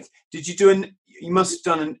quick. Did you do you must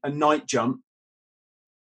have done a night jump.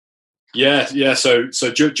 Yeah. So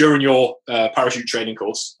during your parachute training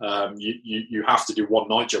course, you have to do one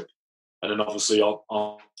night jump, and then obviously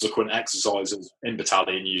on subsequent exercises in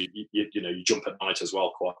battalion, you jump at night as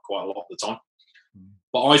well, quite a lot of the time.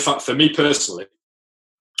 But I found, for me personally,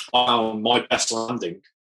 I found my best landing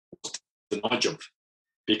was the night jump,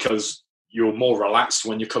 because you're more relaxed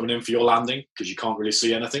when you're coming in for your landing because you can't really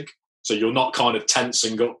see anything, so you're not kind of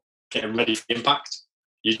tensing up, getting ready for impact.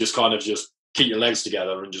 You just kind of just keep your legs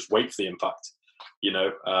together and just wait for the impact,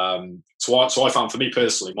 So I found, for me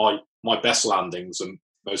personally, my best landings and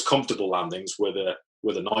most comfortable landings were the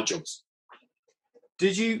night jumps.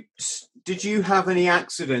 Did you have any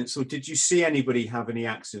accidents, or did you see anybody have any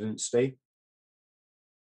accidents, Steve?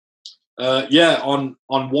 On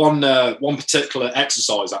one particular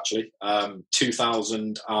exercise, actually,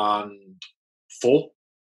 2004.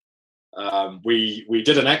 We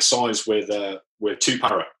did an exercise with two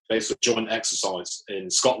para, basically joint exercise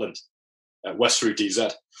in Scotland at Westford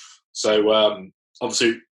DZ. So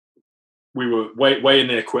obviously we were weighing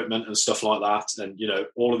the equipment and stuff like that, and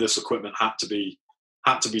all of this equipment had to be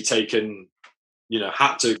taken,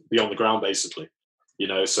 had to be on the ground basically.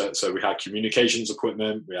 So we had communications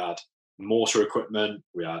equipment, we had mortar equipment,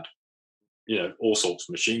 we had all sorts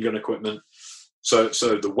of machine gun equipment. So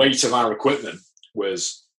the weight of our equipment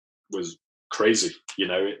was crazy.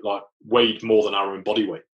 It like weighed more than our own body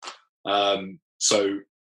weight. So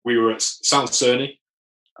we were at South Cerny.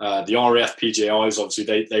 The RAF PJIs,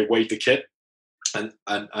 obviously they weighed the kit, and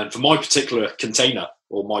for my particular container,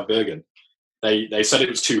 or my Bergen, they said it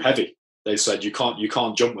was too heavy. They said you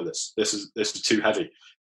can't jump with this. This is too heavy.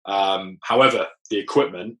 However, the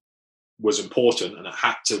equipment was important and it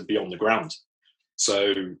had to be on the ground.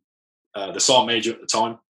 So the sergeant major at the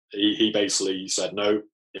time, he basically said, no,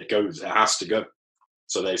 it has to go.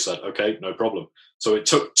 So they said, okay, no problem. So it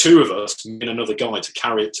took two of us, me and another guy, to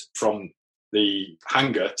carry it from the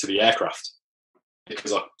hangar to the aircraft,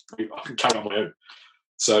 because I couldn't carry it on my own.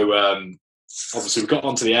 So obviously we got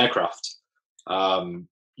onto the aircraft.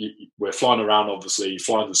 We're flying around, obviously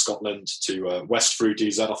flying to Scotland to Westford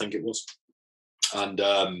DZ, I think it was. And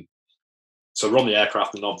so we're on the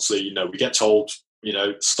aircraft, and obviously, we get told,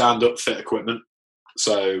 stand up, fit equipment.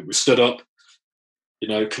 So we stood up,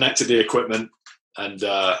 connected the equipment, and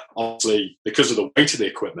obviously because of the weight of the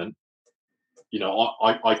equipment,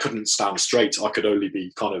 I couldn't stand straight. I could only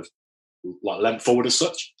be kind of like leant forward as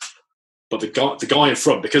such. But the guy in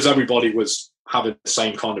front, because everybody was having the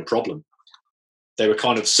same kind of problem, they were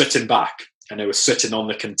kind of sitting back, and they were sitting on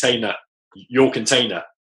the container, your container,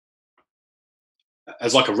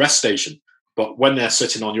 as like a rest station. But when they're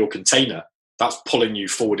sitting on your container, that's pulling you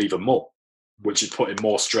forward even more, which is putting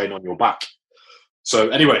more strain on your back. So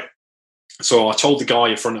anyway, so I told the guy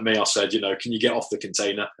in front of me, I said, can you get off the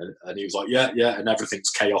container? And he was like, yeah. And everything's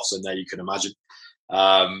chaos in there, you can imagine.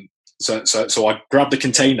 So I grabbed the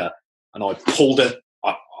container and I pulled it.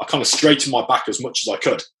 I kind of straightened my back as much as I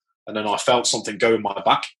could. And then I felt something go in my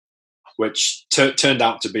back, which turned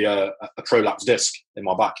out to be a prolapse disc in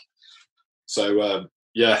my back. So,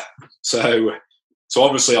 so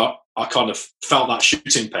obviously I kind of felt that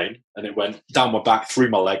shooting pain, and it went down my back, through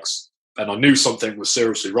my legs, and I knew something was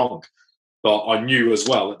seriously wrong. But I knew as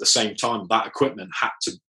well at the same time that equipment had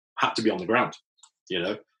to be on the ground,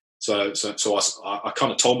 So I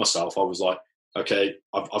kind of told myself, I was like, okay,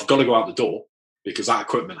 I've got to go out the door, because that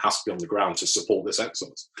equipment has to be on the ground to support this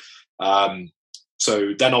exercise.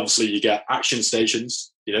 So then obviously you get action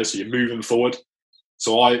stations, so you're moving forward.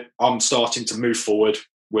 So I'm starting to move forward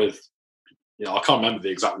with, I can't remember the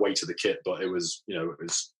exact weight of the kit, but it was, it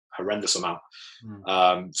was a horrendous amount.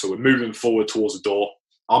 So we're moving forward towards the door.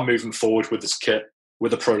 I'm moving forward with this kit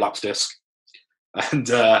with a prolapse disc, and,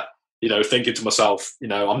 thinking to myself,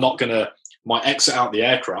 my exit out the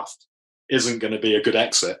aircraft isn't going to be a good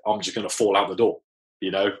exit. I'm just going to fall out the door,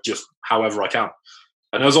 just however I can.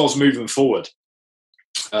 And as I was moving forward,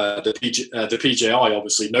 the PJI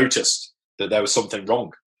obviously noticed that there was something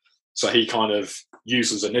wrong. So he kind of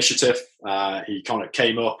used his initiative. He kind of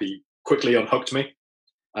came up, he quickly unhooked me,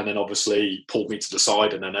 and then obviously pulled me to the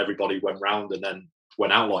side, and then everybody went round and then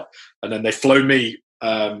went out and then they flew me,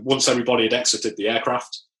 once everybody had exited the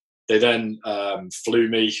aircraft, they then flew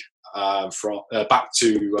me back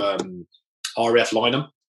to RAF Lyneham,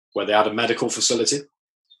 where they had a medical facility.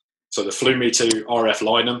 So they flew me to RAF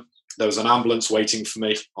Lyneham. There was an ambulance waiting for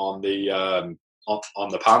me on the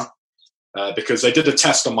pan because they did a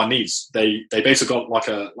test on my knees. They basically got like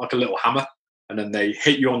a little hammer, and then they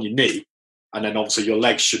hit you on your knee, and then obviously your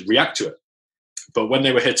legs should react to it. But when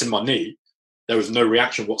they were hitting my knee, there was no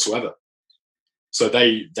reaction whatsoever. So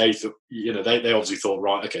they obviously thought,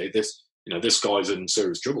 right, okay, this guy's in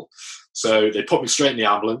serious trouble. So they put me straight in the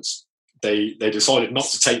ambulance. They decided not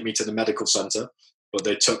to take me to the medical centre, but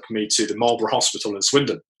they took me to the Marlborough Hospital in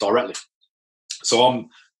Swindon directly. So I'm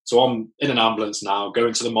in an ambulance now,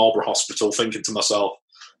 going to the Marlborough Hospital, thinking to myself,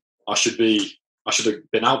 I should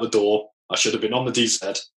have been out the door. I should have been on the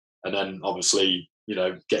DZ, and then obviously,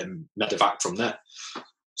 getting medevac from there.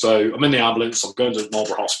 So I'm in the ambulance. I'm going to the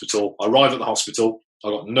Marlborough Hospital. I arrive at the hospital. I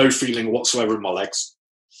got no feeling whatsoever in my legs.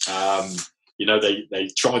 They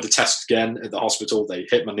tried the test again at the hospital. They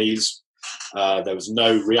hit my knees. There was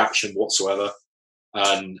no reaction whatsoever,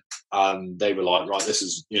 and they were like, right, this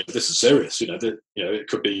is serious. It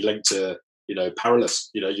could be linked to paralysis.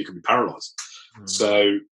 You could be paralysed. Mm.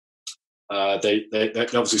 So they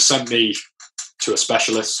obviously sent me to a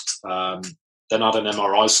specialist. Then had an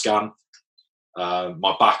MRI scan.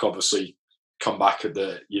 My back obviously come back at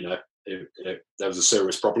there was a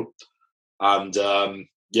serious problem, and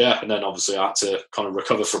and then obviously I had to kind of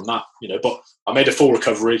recover from that, but I made a full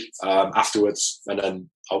recovery afterwards, and then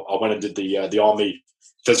I went and did the Army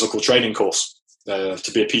physical training course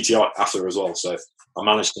to be a PTI after as well, so I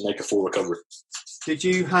managed to make a full recovery. Did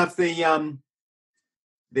you have the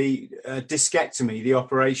discectomy, the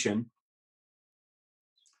operation?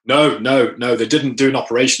 No, they didn't do an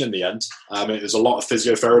operation in the end. It was a lot of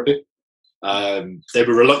physiotherapy. They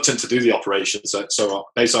were reluctant to do the operation, so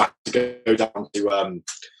basically I had to go down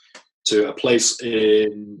to a place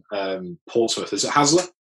in Portsmouth. Is it Haslar?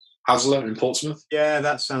 Haslar in Portsmouth? Yeah,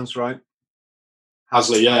 that sounds right.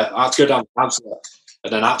 Haslar, yeah. I had to go down to Haslar,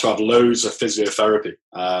 and then I had to have loads of physiotherapy,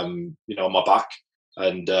 on my back,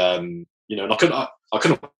 and and I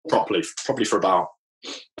couldn't properly, probably for about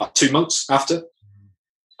 2 months after.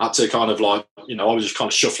 I had to kind of I was just kind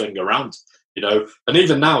of shuffling around, and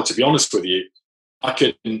even now, to be honest with you, I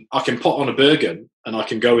can put on a Bergen and I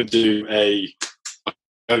can go and do a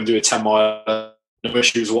 10-mile, no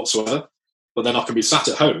issues whatsoever. But then I can be sat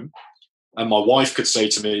at home and my wife could say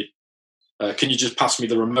to me, can you just pass me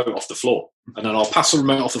the remote off the floor? And then I'll pass the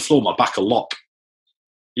remote off the floor, my back will lock.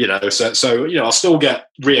 So I'll still get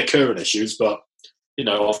reoccurring issues, but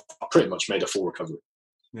I've pretty much made a full recovery.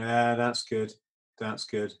 Yeah, that's good. That's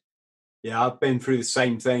good. Yeah, I've been through the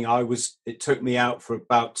same thing. It took me out for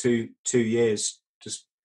about two years, just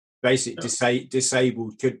basically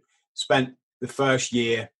disabled. Spent the first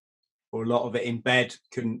year or a lot of it in bed.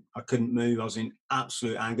 I couldn't move. I was in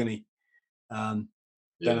absolute agony. Then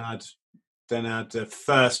I had the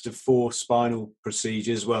first of 4 spinal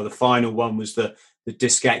procedures. Well, the final one was the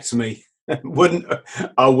discectomy.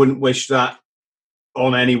 I wouldn't wish that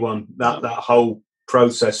on anyone. That whole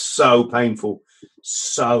process, so painful.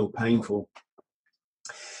 So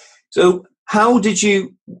how did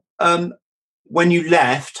you when you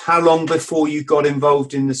left, how long before you got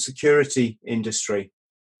involved in the security industry?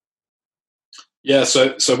 Yeah,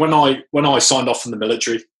 so when I signed off from the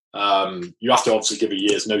military, you have to obviously give a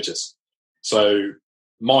year's notice. So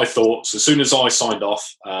my thoughts, as soon as I signed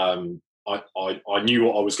off, I knew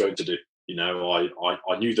what I was going to do.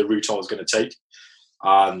 I knew the route I was going to take.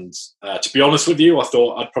 And to be honest with you, I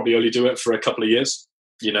thought I'd probably only do it for a couple of years,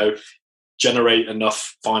 generate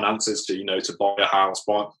enough finances to buy a house,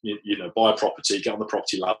 buy a property, get on the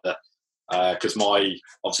property ladder. Because my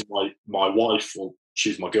wife, well,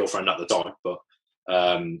 she's my girlfriend at the time, but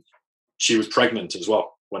she was pregnant as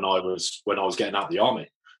well when I was getting out of the army.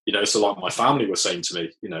 So like my family was saying to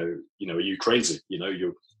me, are you crazy?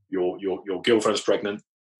 Your girlfriend's pregnant,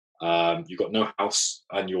 you've got no house,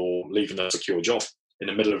 and you're leaving a secure job in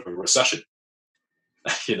the middle of a recession,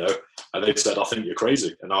 and they said, I think you're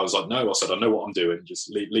crazy. And I was like, no, I said, I know what I'm doing. Just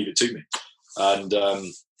leave it to me. And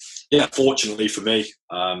fortunately for me,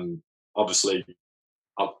 obviously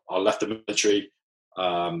I left the military.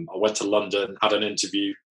 I went to London, had an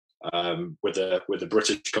interview with a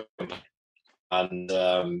British company, and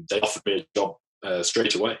they offered me a job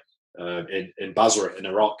straight away in Basra in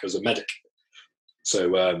Iraq as a medic.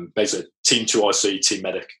 So basically Team 2IC, Team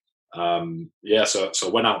Medic. So I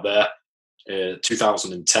went out there in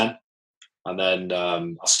 2010, and then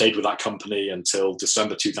I stayed with that company until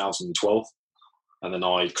December 2012, and then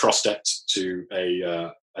I cross-decked to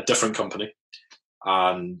a different company,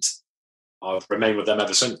 and I've remained with them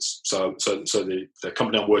ever since. So the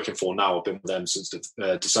company I'm working for now, I've been with them since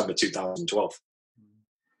December 2012.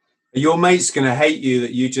 Your mate's going to hate you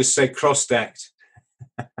that you just said cross-decked.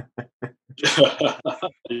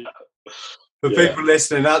 Yeah. For people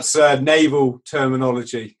listening, that's naval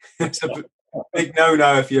terminology. It's a big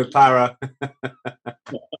no-no if you're para.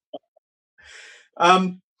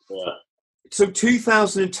 So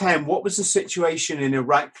 2010, what was the situation in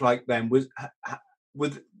Iraq like then? Was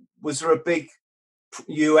there a big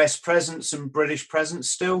US presence and British presence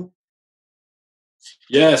still?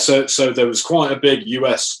 Yeah, so there was quite a big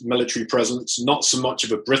US military presence, not so much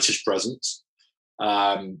of a British presence.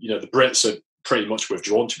 The Brits had pretty much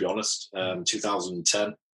withdrawn, to be honest,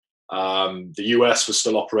 2010. The US was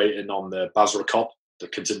still operating on the Basra Cobb, the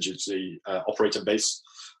contingency operating base.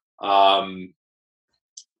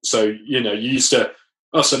 So, you used to,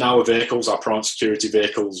 us and our vehicles, our prime security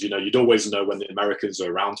vehicles, you'd always know when the Americans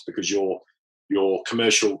are around because your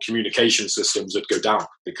commercial communication systems would go down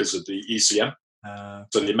because of the ECM.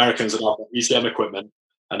 So the Americans would have ECM equipment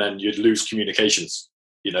and then you'd lose communications,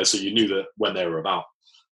 so you knew that when they were about.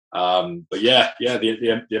 But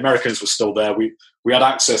the Americans were still there. We had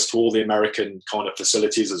access to all the American kind of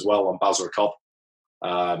facilities as well on Basra Cobb.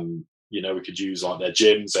 We could use like their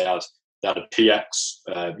gyms. They had a PX.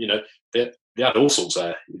 They had all sorts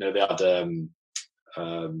there. They had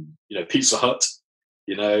Pizza Hut.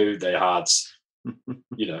 They had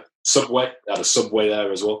Subway. They had a Subway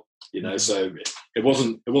there as well. So it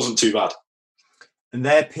wasn't too bad. And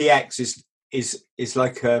their PX is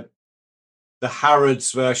like the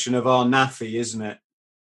Harrods version of our NAFI, isn't it?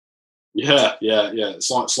 Yeah.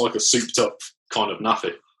 It's like a souped up kind of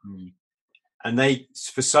NAFI. And they,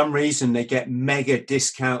 for some reason, they get mega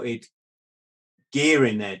discounted gear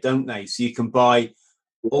in there, don't they? So you can buy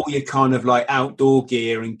all your kind of like outdoor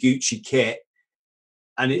gear and Gucci kit,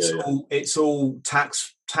 and it's all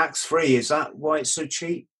tax free. Is that why it's so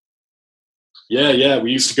cheap? Yeah.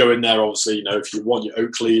 We used to go in there, obviously. If you want your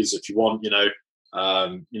Oakleys, if you want, new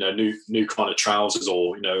kind of trousers,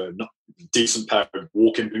 or a decent pair of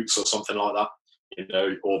walking boots or something like that,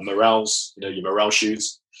 or Morels, your Morel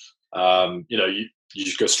shoes. You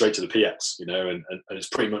just go straight to the PX, and it's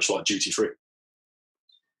pretty much like duty free.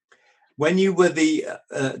 When you were the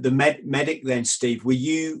medic then, Steve, were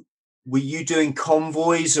you doing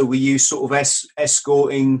convoys, or were you sort of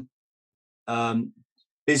escorting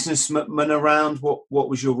businessmen around? What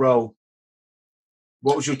was your role?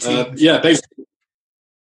 What was your team? Basically.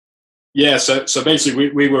 Yeah, so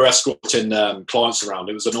basically we were escorting clients around.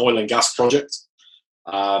 It was an oil and gas project.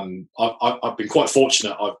 I've been quite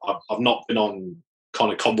fortunate. I've not been on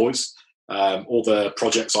kind of convoys. All the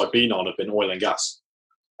projects I've been on have been oil and gas.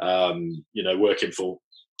 Working for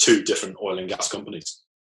 2 different oil and gas companies.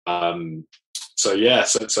 So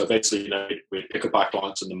basically, we'd pick up our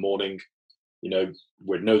clients in the morning.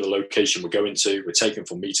 We'd know the location we're going to. We'd take them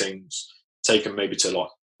for meetings. Take them maybe to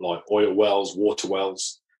like oil wells, water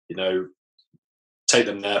wells. Take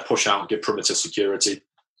them there, push out, give perimeter security,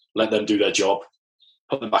 let them do their job,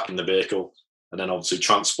 put them back in the vehicle, and then obviously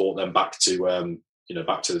transport them back to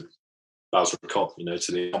Basra Cobb,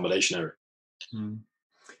 to the accommodation area. And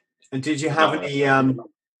did you have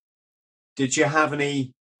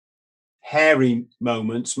any hairy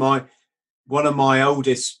moments? One of my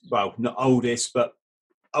oldest, well, not oldest, but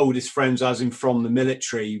oldest friends, as in from the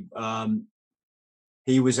military,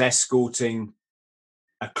 he was escorting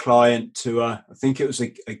a client to I think it was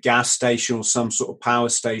a gas station or some sort of power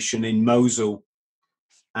station in Mosul,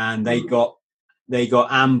 and they got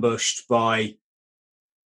ambushed by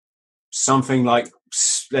something like,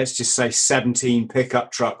 let's just say 17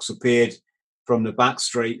 pickup trucks appeared from the back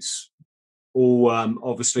streets, all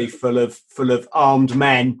obviously full of armed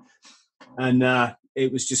men, and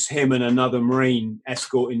it was just him and another Marine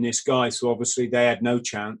escorting this guy. So obviously they had no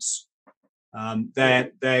chance.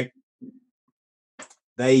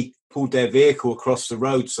 They pulled their vehicle across the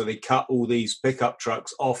road, so they cut all these pickup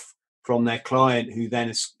trucks off from their client, who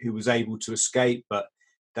was able to escape, but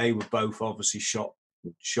they were both obviously shot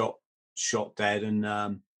dead. And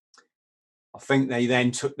I think they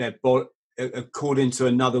then took their body, according to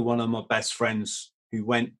another one of my best friends who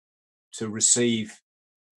went to receive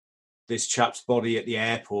this chap's body at the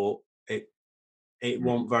airport. It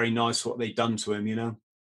wasn't very nice what they'd done to him,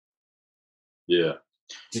 Yeah.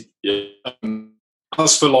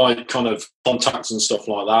 As for like kind of contacts and stuff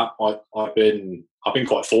like that, I've been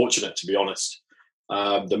quite fortunate, to be honest.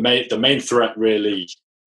 The main threat really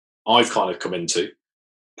I've kind of come into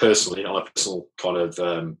personally, on a personal kind of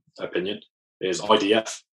opinion, is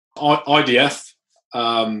IDF. IDF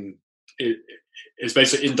is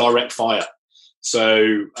basically indirect fire.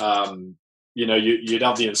 So you'd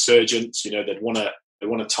have the insurgents. They'd want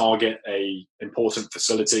to target a important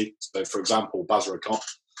facility. So, for example, Basra Khan,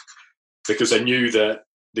 because they knew that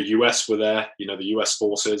the US were there. The US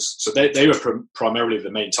forces. So they were primarily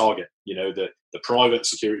the main target. The private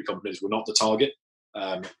security companies were not the target.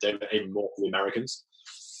 They were aiming more for the Americans.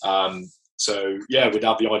 So yeah, we'd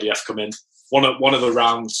have the IDF come in. One of the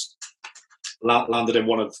rounds landed in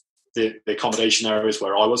one of the accommodation areas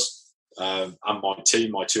where I was, and my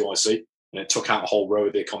team, my 2IC, and it took out a whole row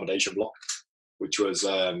of the accommodation block, which was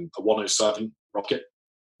a 107 rocket.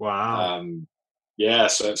 Wow. Yeah,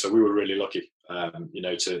 so we were really lucky,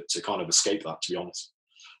 to kind of escape that, to be honest.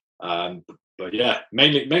 But yeah,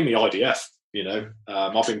 mainly IDF.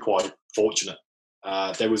 I've been quite fortunate.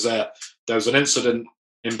 There was an incident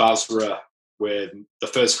in Basra with the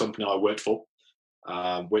first company I worked for,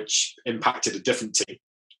 which impacted a different team,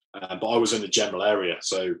 but I was in the general area.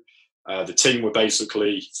 So the team were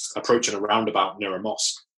basically approaching a roundabout near a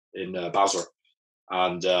mosque in Basra,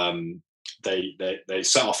 and they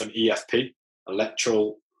set off an EFP,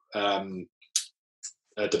 electoral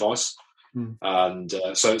device. And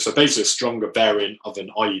so basically a stronger variant of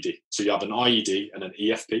an IED. So you have an IED and an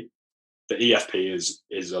EFP. The EFP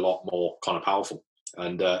is a lot more kind of powerful,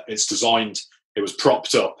 and it's designed. It was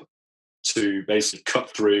propped up to basically cut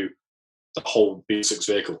through the whole B6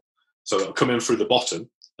 vehicle. So it'll come in through the bottom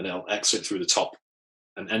and it'll exit through the top,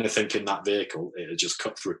 and anything in that vehicle it'll just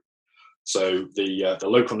cut through. So the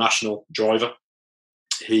local national driver,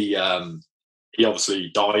 he obviously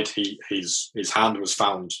died. His hand was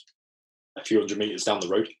found a few hundred meters down the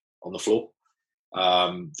road on the floor.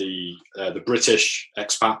 The British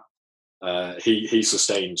expat, he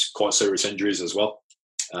sustained quite serious injuries as well.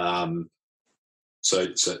 So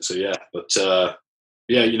yeah, but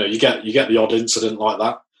yeah, you get the odd incident like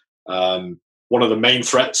that. One of the main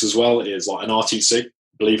threats as well is like an RTC,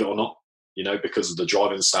 believe it or not, because of the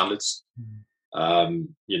driving standards. So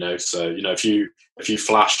if you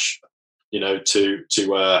flash,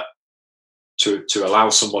 to allow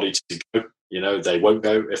somebody to go, they won't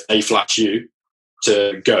go. If they flash you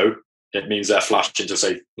to go, it means they're flashing to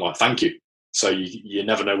say like thank you. So you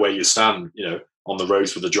never know where you stand, on the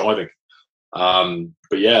roads with the driving.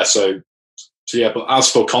 But yeah, so yeah. But as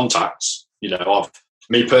for contacts,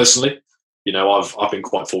 me personally, I've been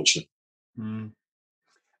quite fortunate. Are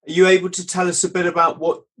you able to tell us a bit about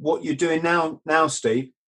what you're doing now,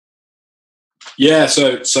 Steve? Yeah.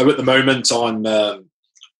 So at the moment, I'm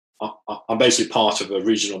basically part of a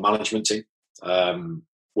regional management team,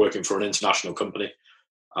 working for an international company,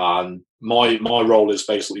 and my role is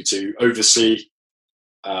basically to oversee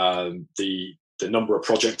the number of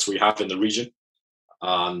projects we have in the region,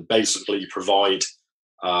 and basically provide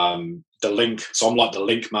the link. So I'm like the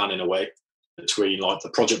link man in a way between like the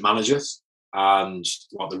project managers and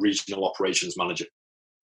like the regional operations manager.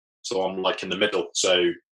 So I'm like in the middle.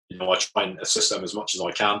 So I try and assist them as much as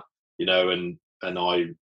I can, and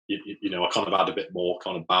I kind of add a bit more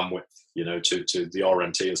kind of bandwidth, to the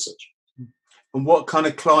RMT as such. And what kind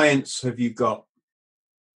of clients have you got?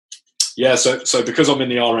 Yeah, so because I'm in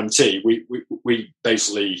the RMT, we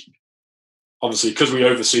basically, obviously, because we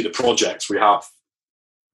oversee the projects, we have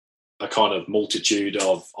a kind of multitude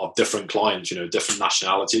of different clients, different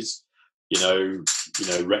nationalities,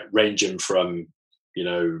 ranging from,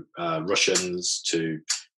 Russians to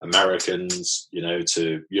Americans,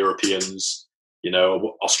 to Europeans,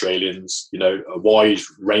 Australians, a wide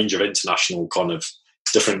range of international kind of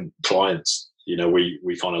different clients,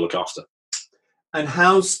 we kind of look after. And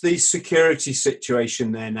how's the security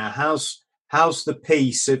situation there now? How's the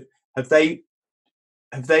peace? Have they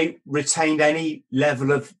retained any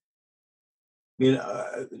level of,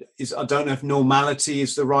 I don't know if normality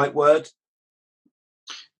is the right word?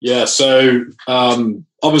 Yeah, so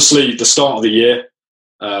obviously the start of the year,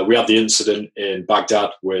 we had the incident in Baghdad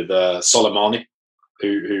with Soleimani,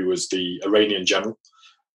 who was the Iranian general.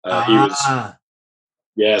 He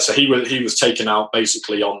was taken out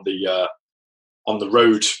basically on the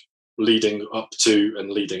road leading up to and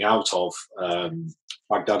leading out of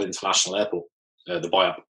Baghdad International Airport, the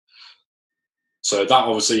Bayab. So that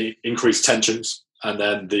obviously increased tensions, and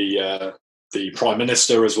then the Prime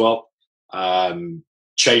Minister as well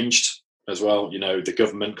changed as well. The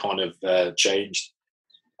government kind of changed,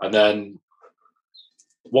 and then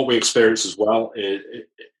what we experienced as well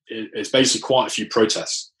is basically quite a few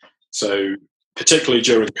protests. So particularly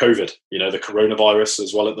during COVID, the coronavirus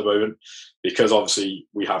as well at the moment, because obviously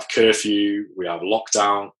we have curfew, we have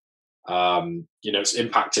lockdown. It's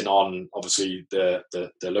impacting on obviously the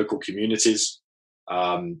local communities.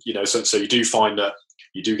 So you do find that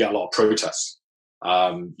you do get a lot of protests.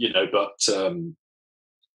 But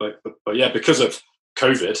but yeah, because of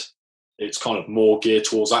COVID, it's kind of more geared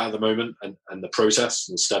towards that at the moment, and the protests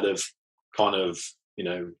instead of kind of,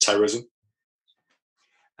 terrorism.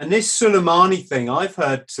 And this Soleimani thing, I've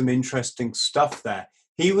heard some interesting stuff there.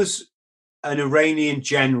 He was an Iranian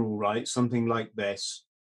general, right? Something like this.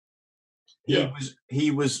 He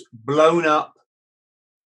was blown up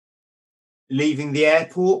leaving the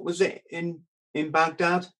airport. Was it in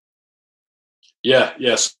Baghdad? Yeah.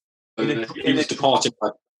 Yes. He was departing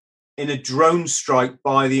in a drone strike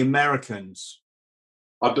by the Americans.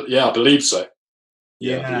 I believe so.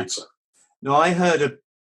 Yeah. I believe so. No, I heard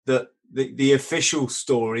the official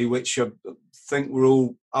story, which I think we're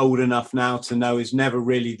all old enough now to know is never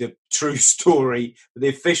really the true story. But the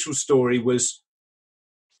official story was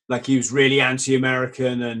like he was really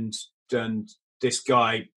anti-American, and this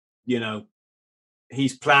guy,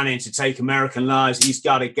 he's planning to take American lives. He's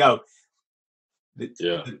got to go.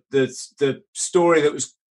 The story that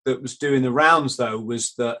was doing the rounds, though,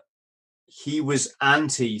 was that he was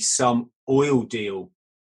anti some oil deal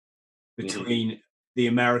between the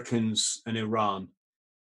Americans and Iran.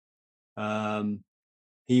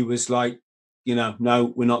 He was like,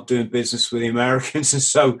 no, we're not doing business with the Americans. And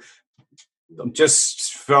so I'm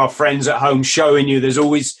just, for our friends at home, showing you there's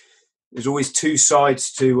always two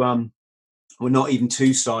sides to, well, not even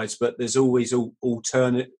two sides, but there's always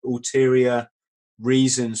ulterior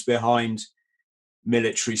reasons behind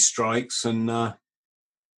military strikes. And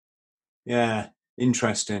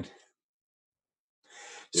interesting.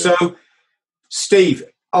 Yeah. So, Steve,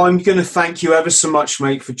 I'm going to thank you ever so much,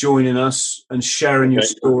 mate, for joining us and sharing your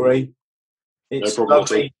story. It's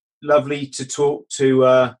lovely to talk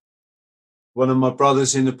to one of my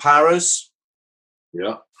brothers in the Paras.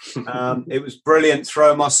 Yeah. It was brilliant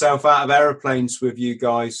throwing myself out of aeroplanes with you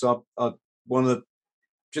guys. I one of the,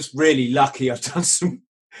 just really lucky. I've done some,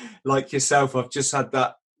 like yourself, I've just had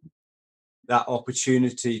that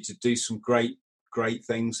opportunity to do some great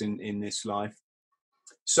things in this life.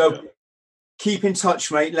 So keep in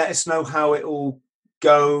touch, mate. Let us know how it all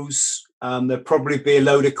goes. There'll probably be a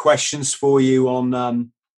load of questions for you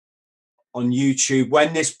on YouTube.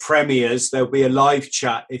 When this premieres, there'll be a live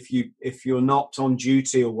chat if you're not on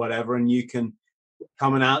duty or whatever, and you can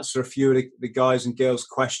come and answer a few of the guys and girls'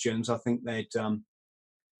 questions. I think they'd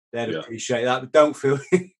appreciate that. But don't feel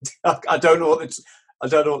I don't know what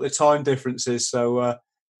the time difference is, so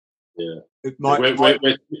it might.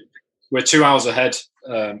 We're 2 hours ahead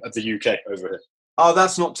of the UK over here. Oh,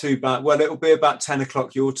 that's not too bad. Well, it'll be about 10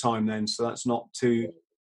 o'clock your time then, so that's not too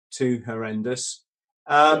horrendous.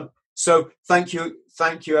 So thank you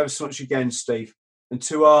ever so much again, Steve. And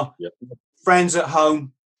to our friends at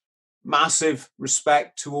home, massive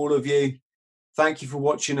respect to all of you. Thank you for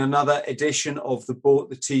watching another edition of the Bought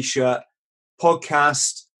the T-Shirt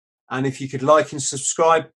podcast. And if you could like and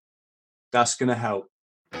subscribe, that's going to help.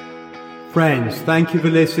 Friends, thank you for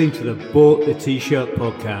listening to the Bought the T-Shirt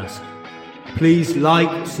podcast. Please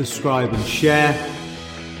like, subscribe and share.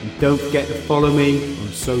 And don't forget to follow me on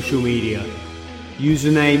social media.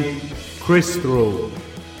 Username Chris Thrall.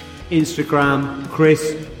 Instagram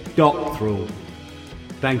Chris.Thrall.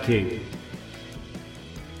 Thank you.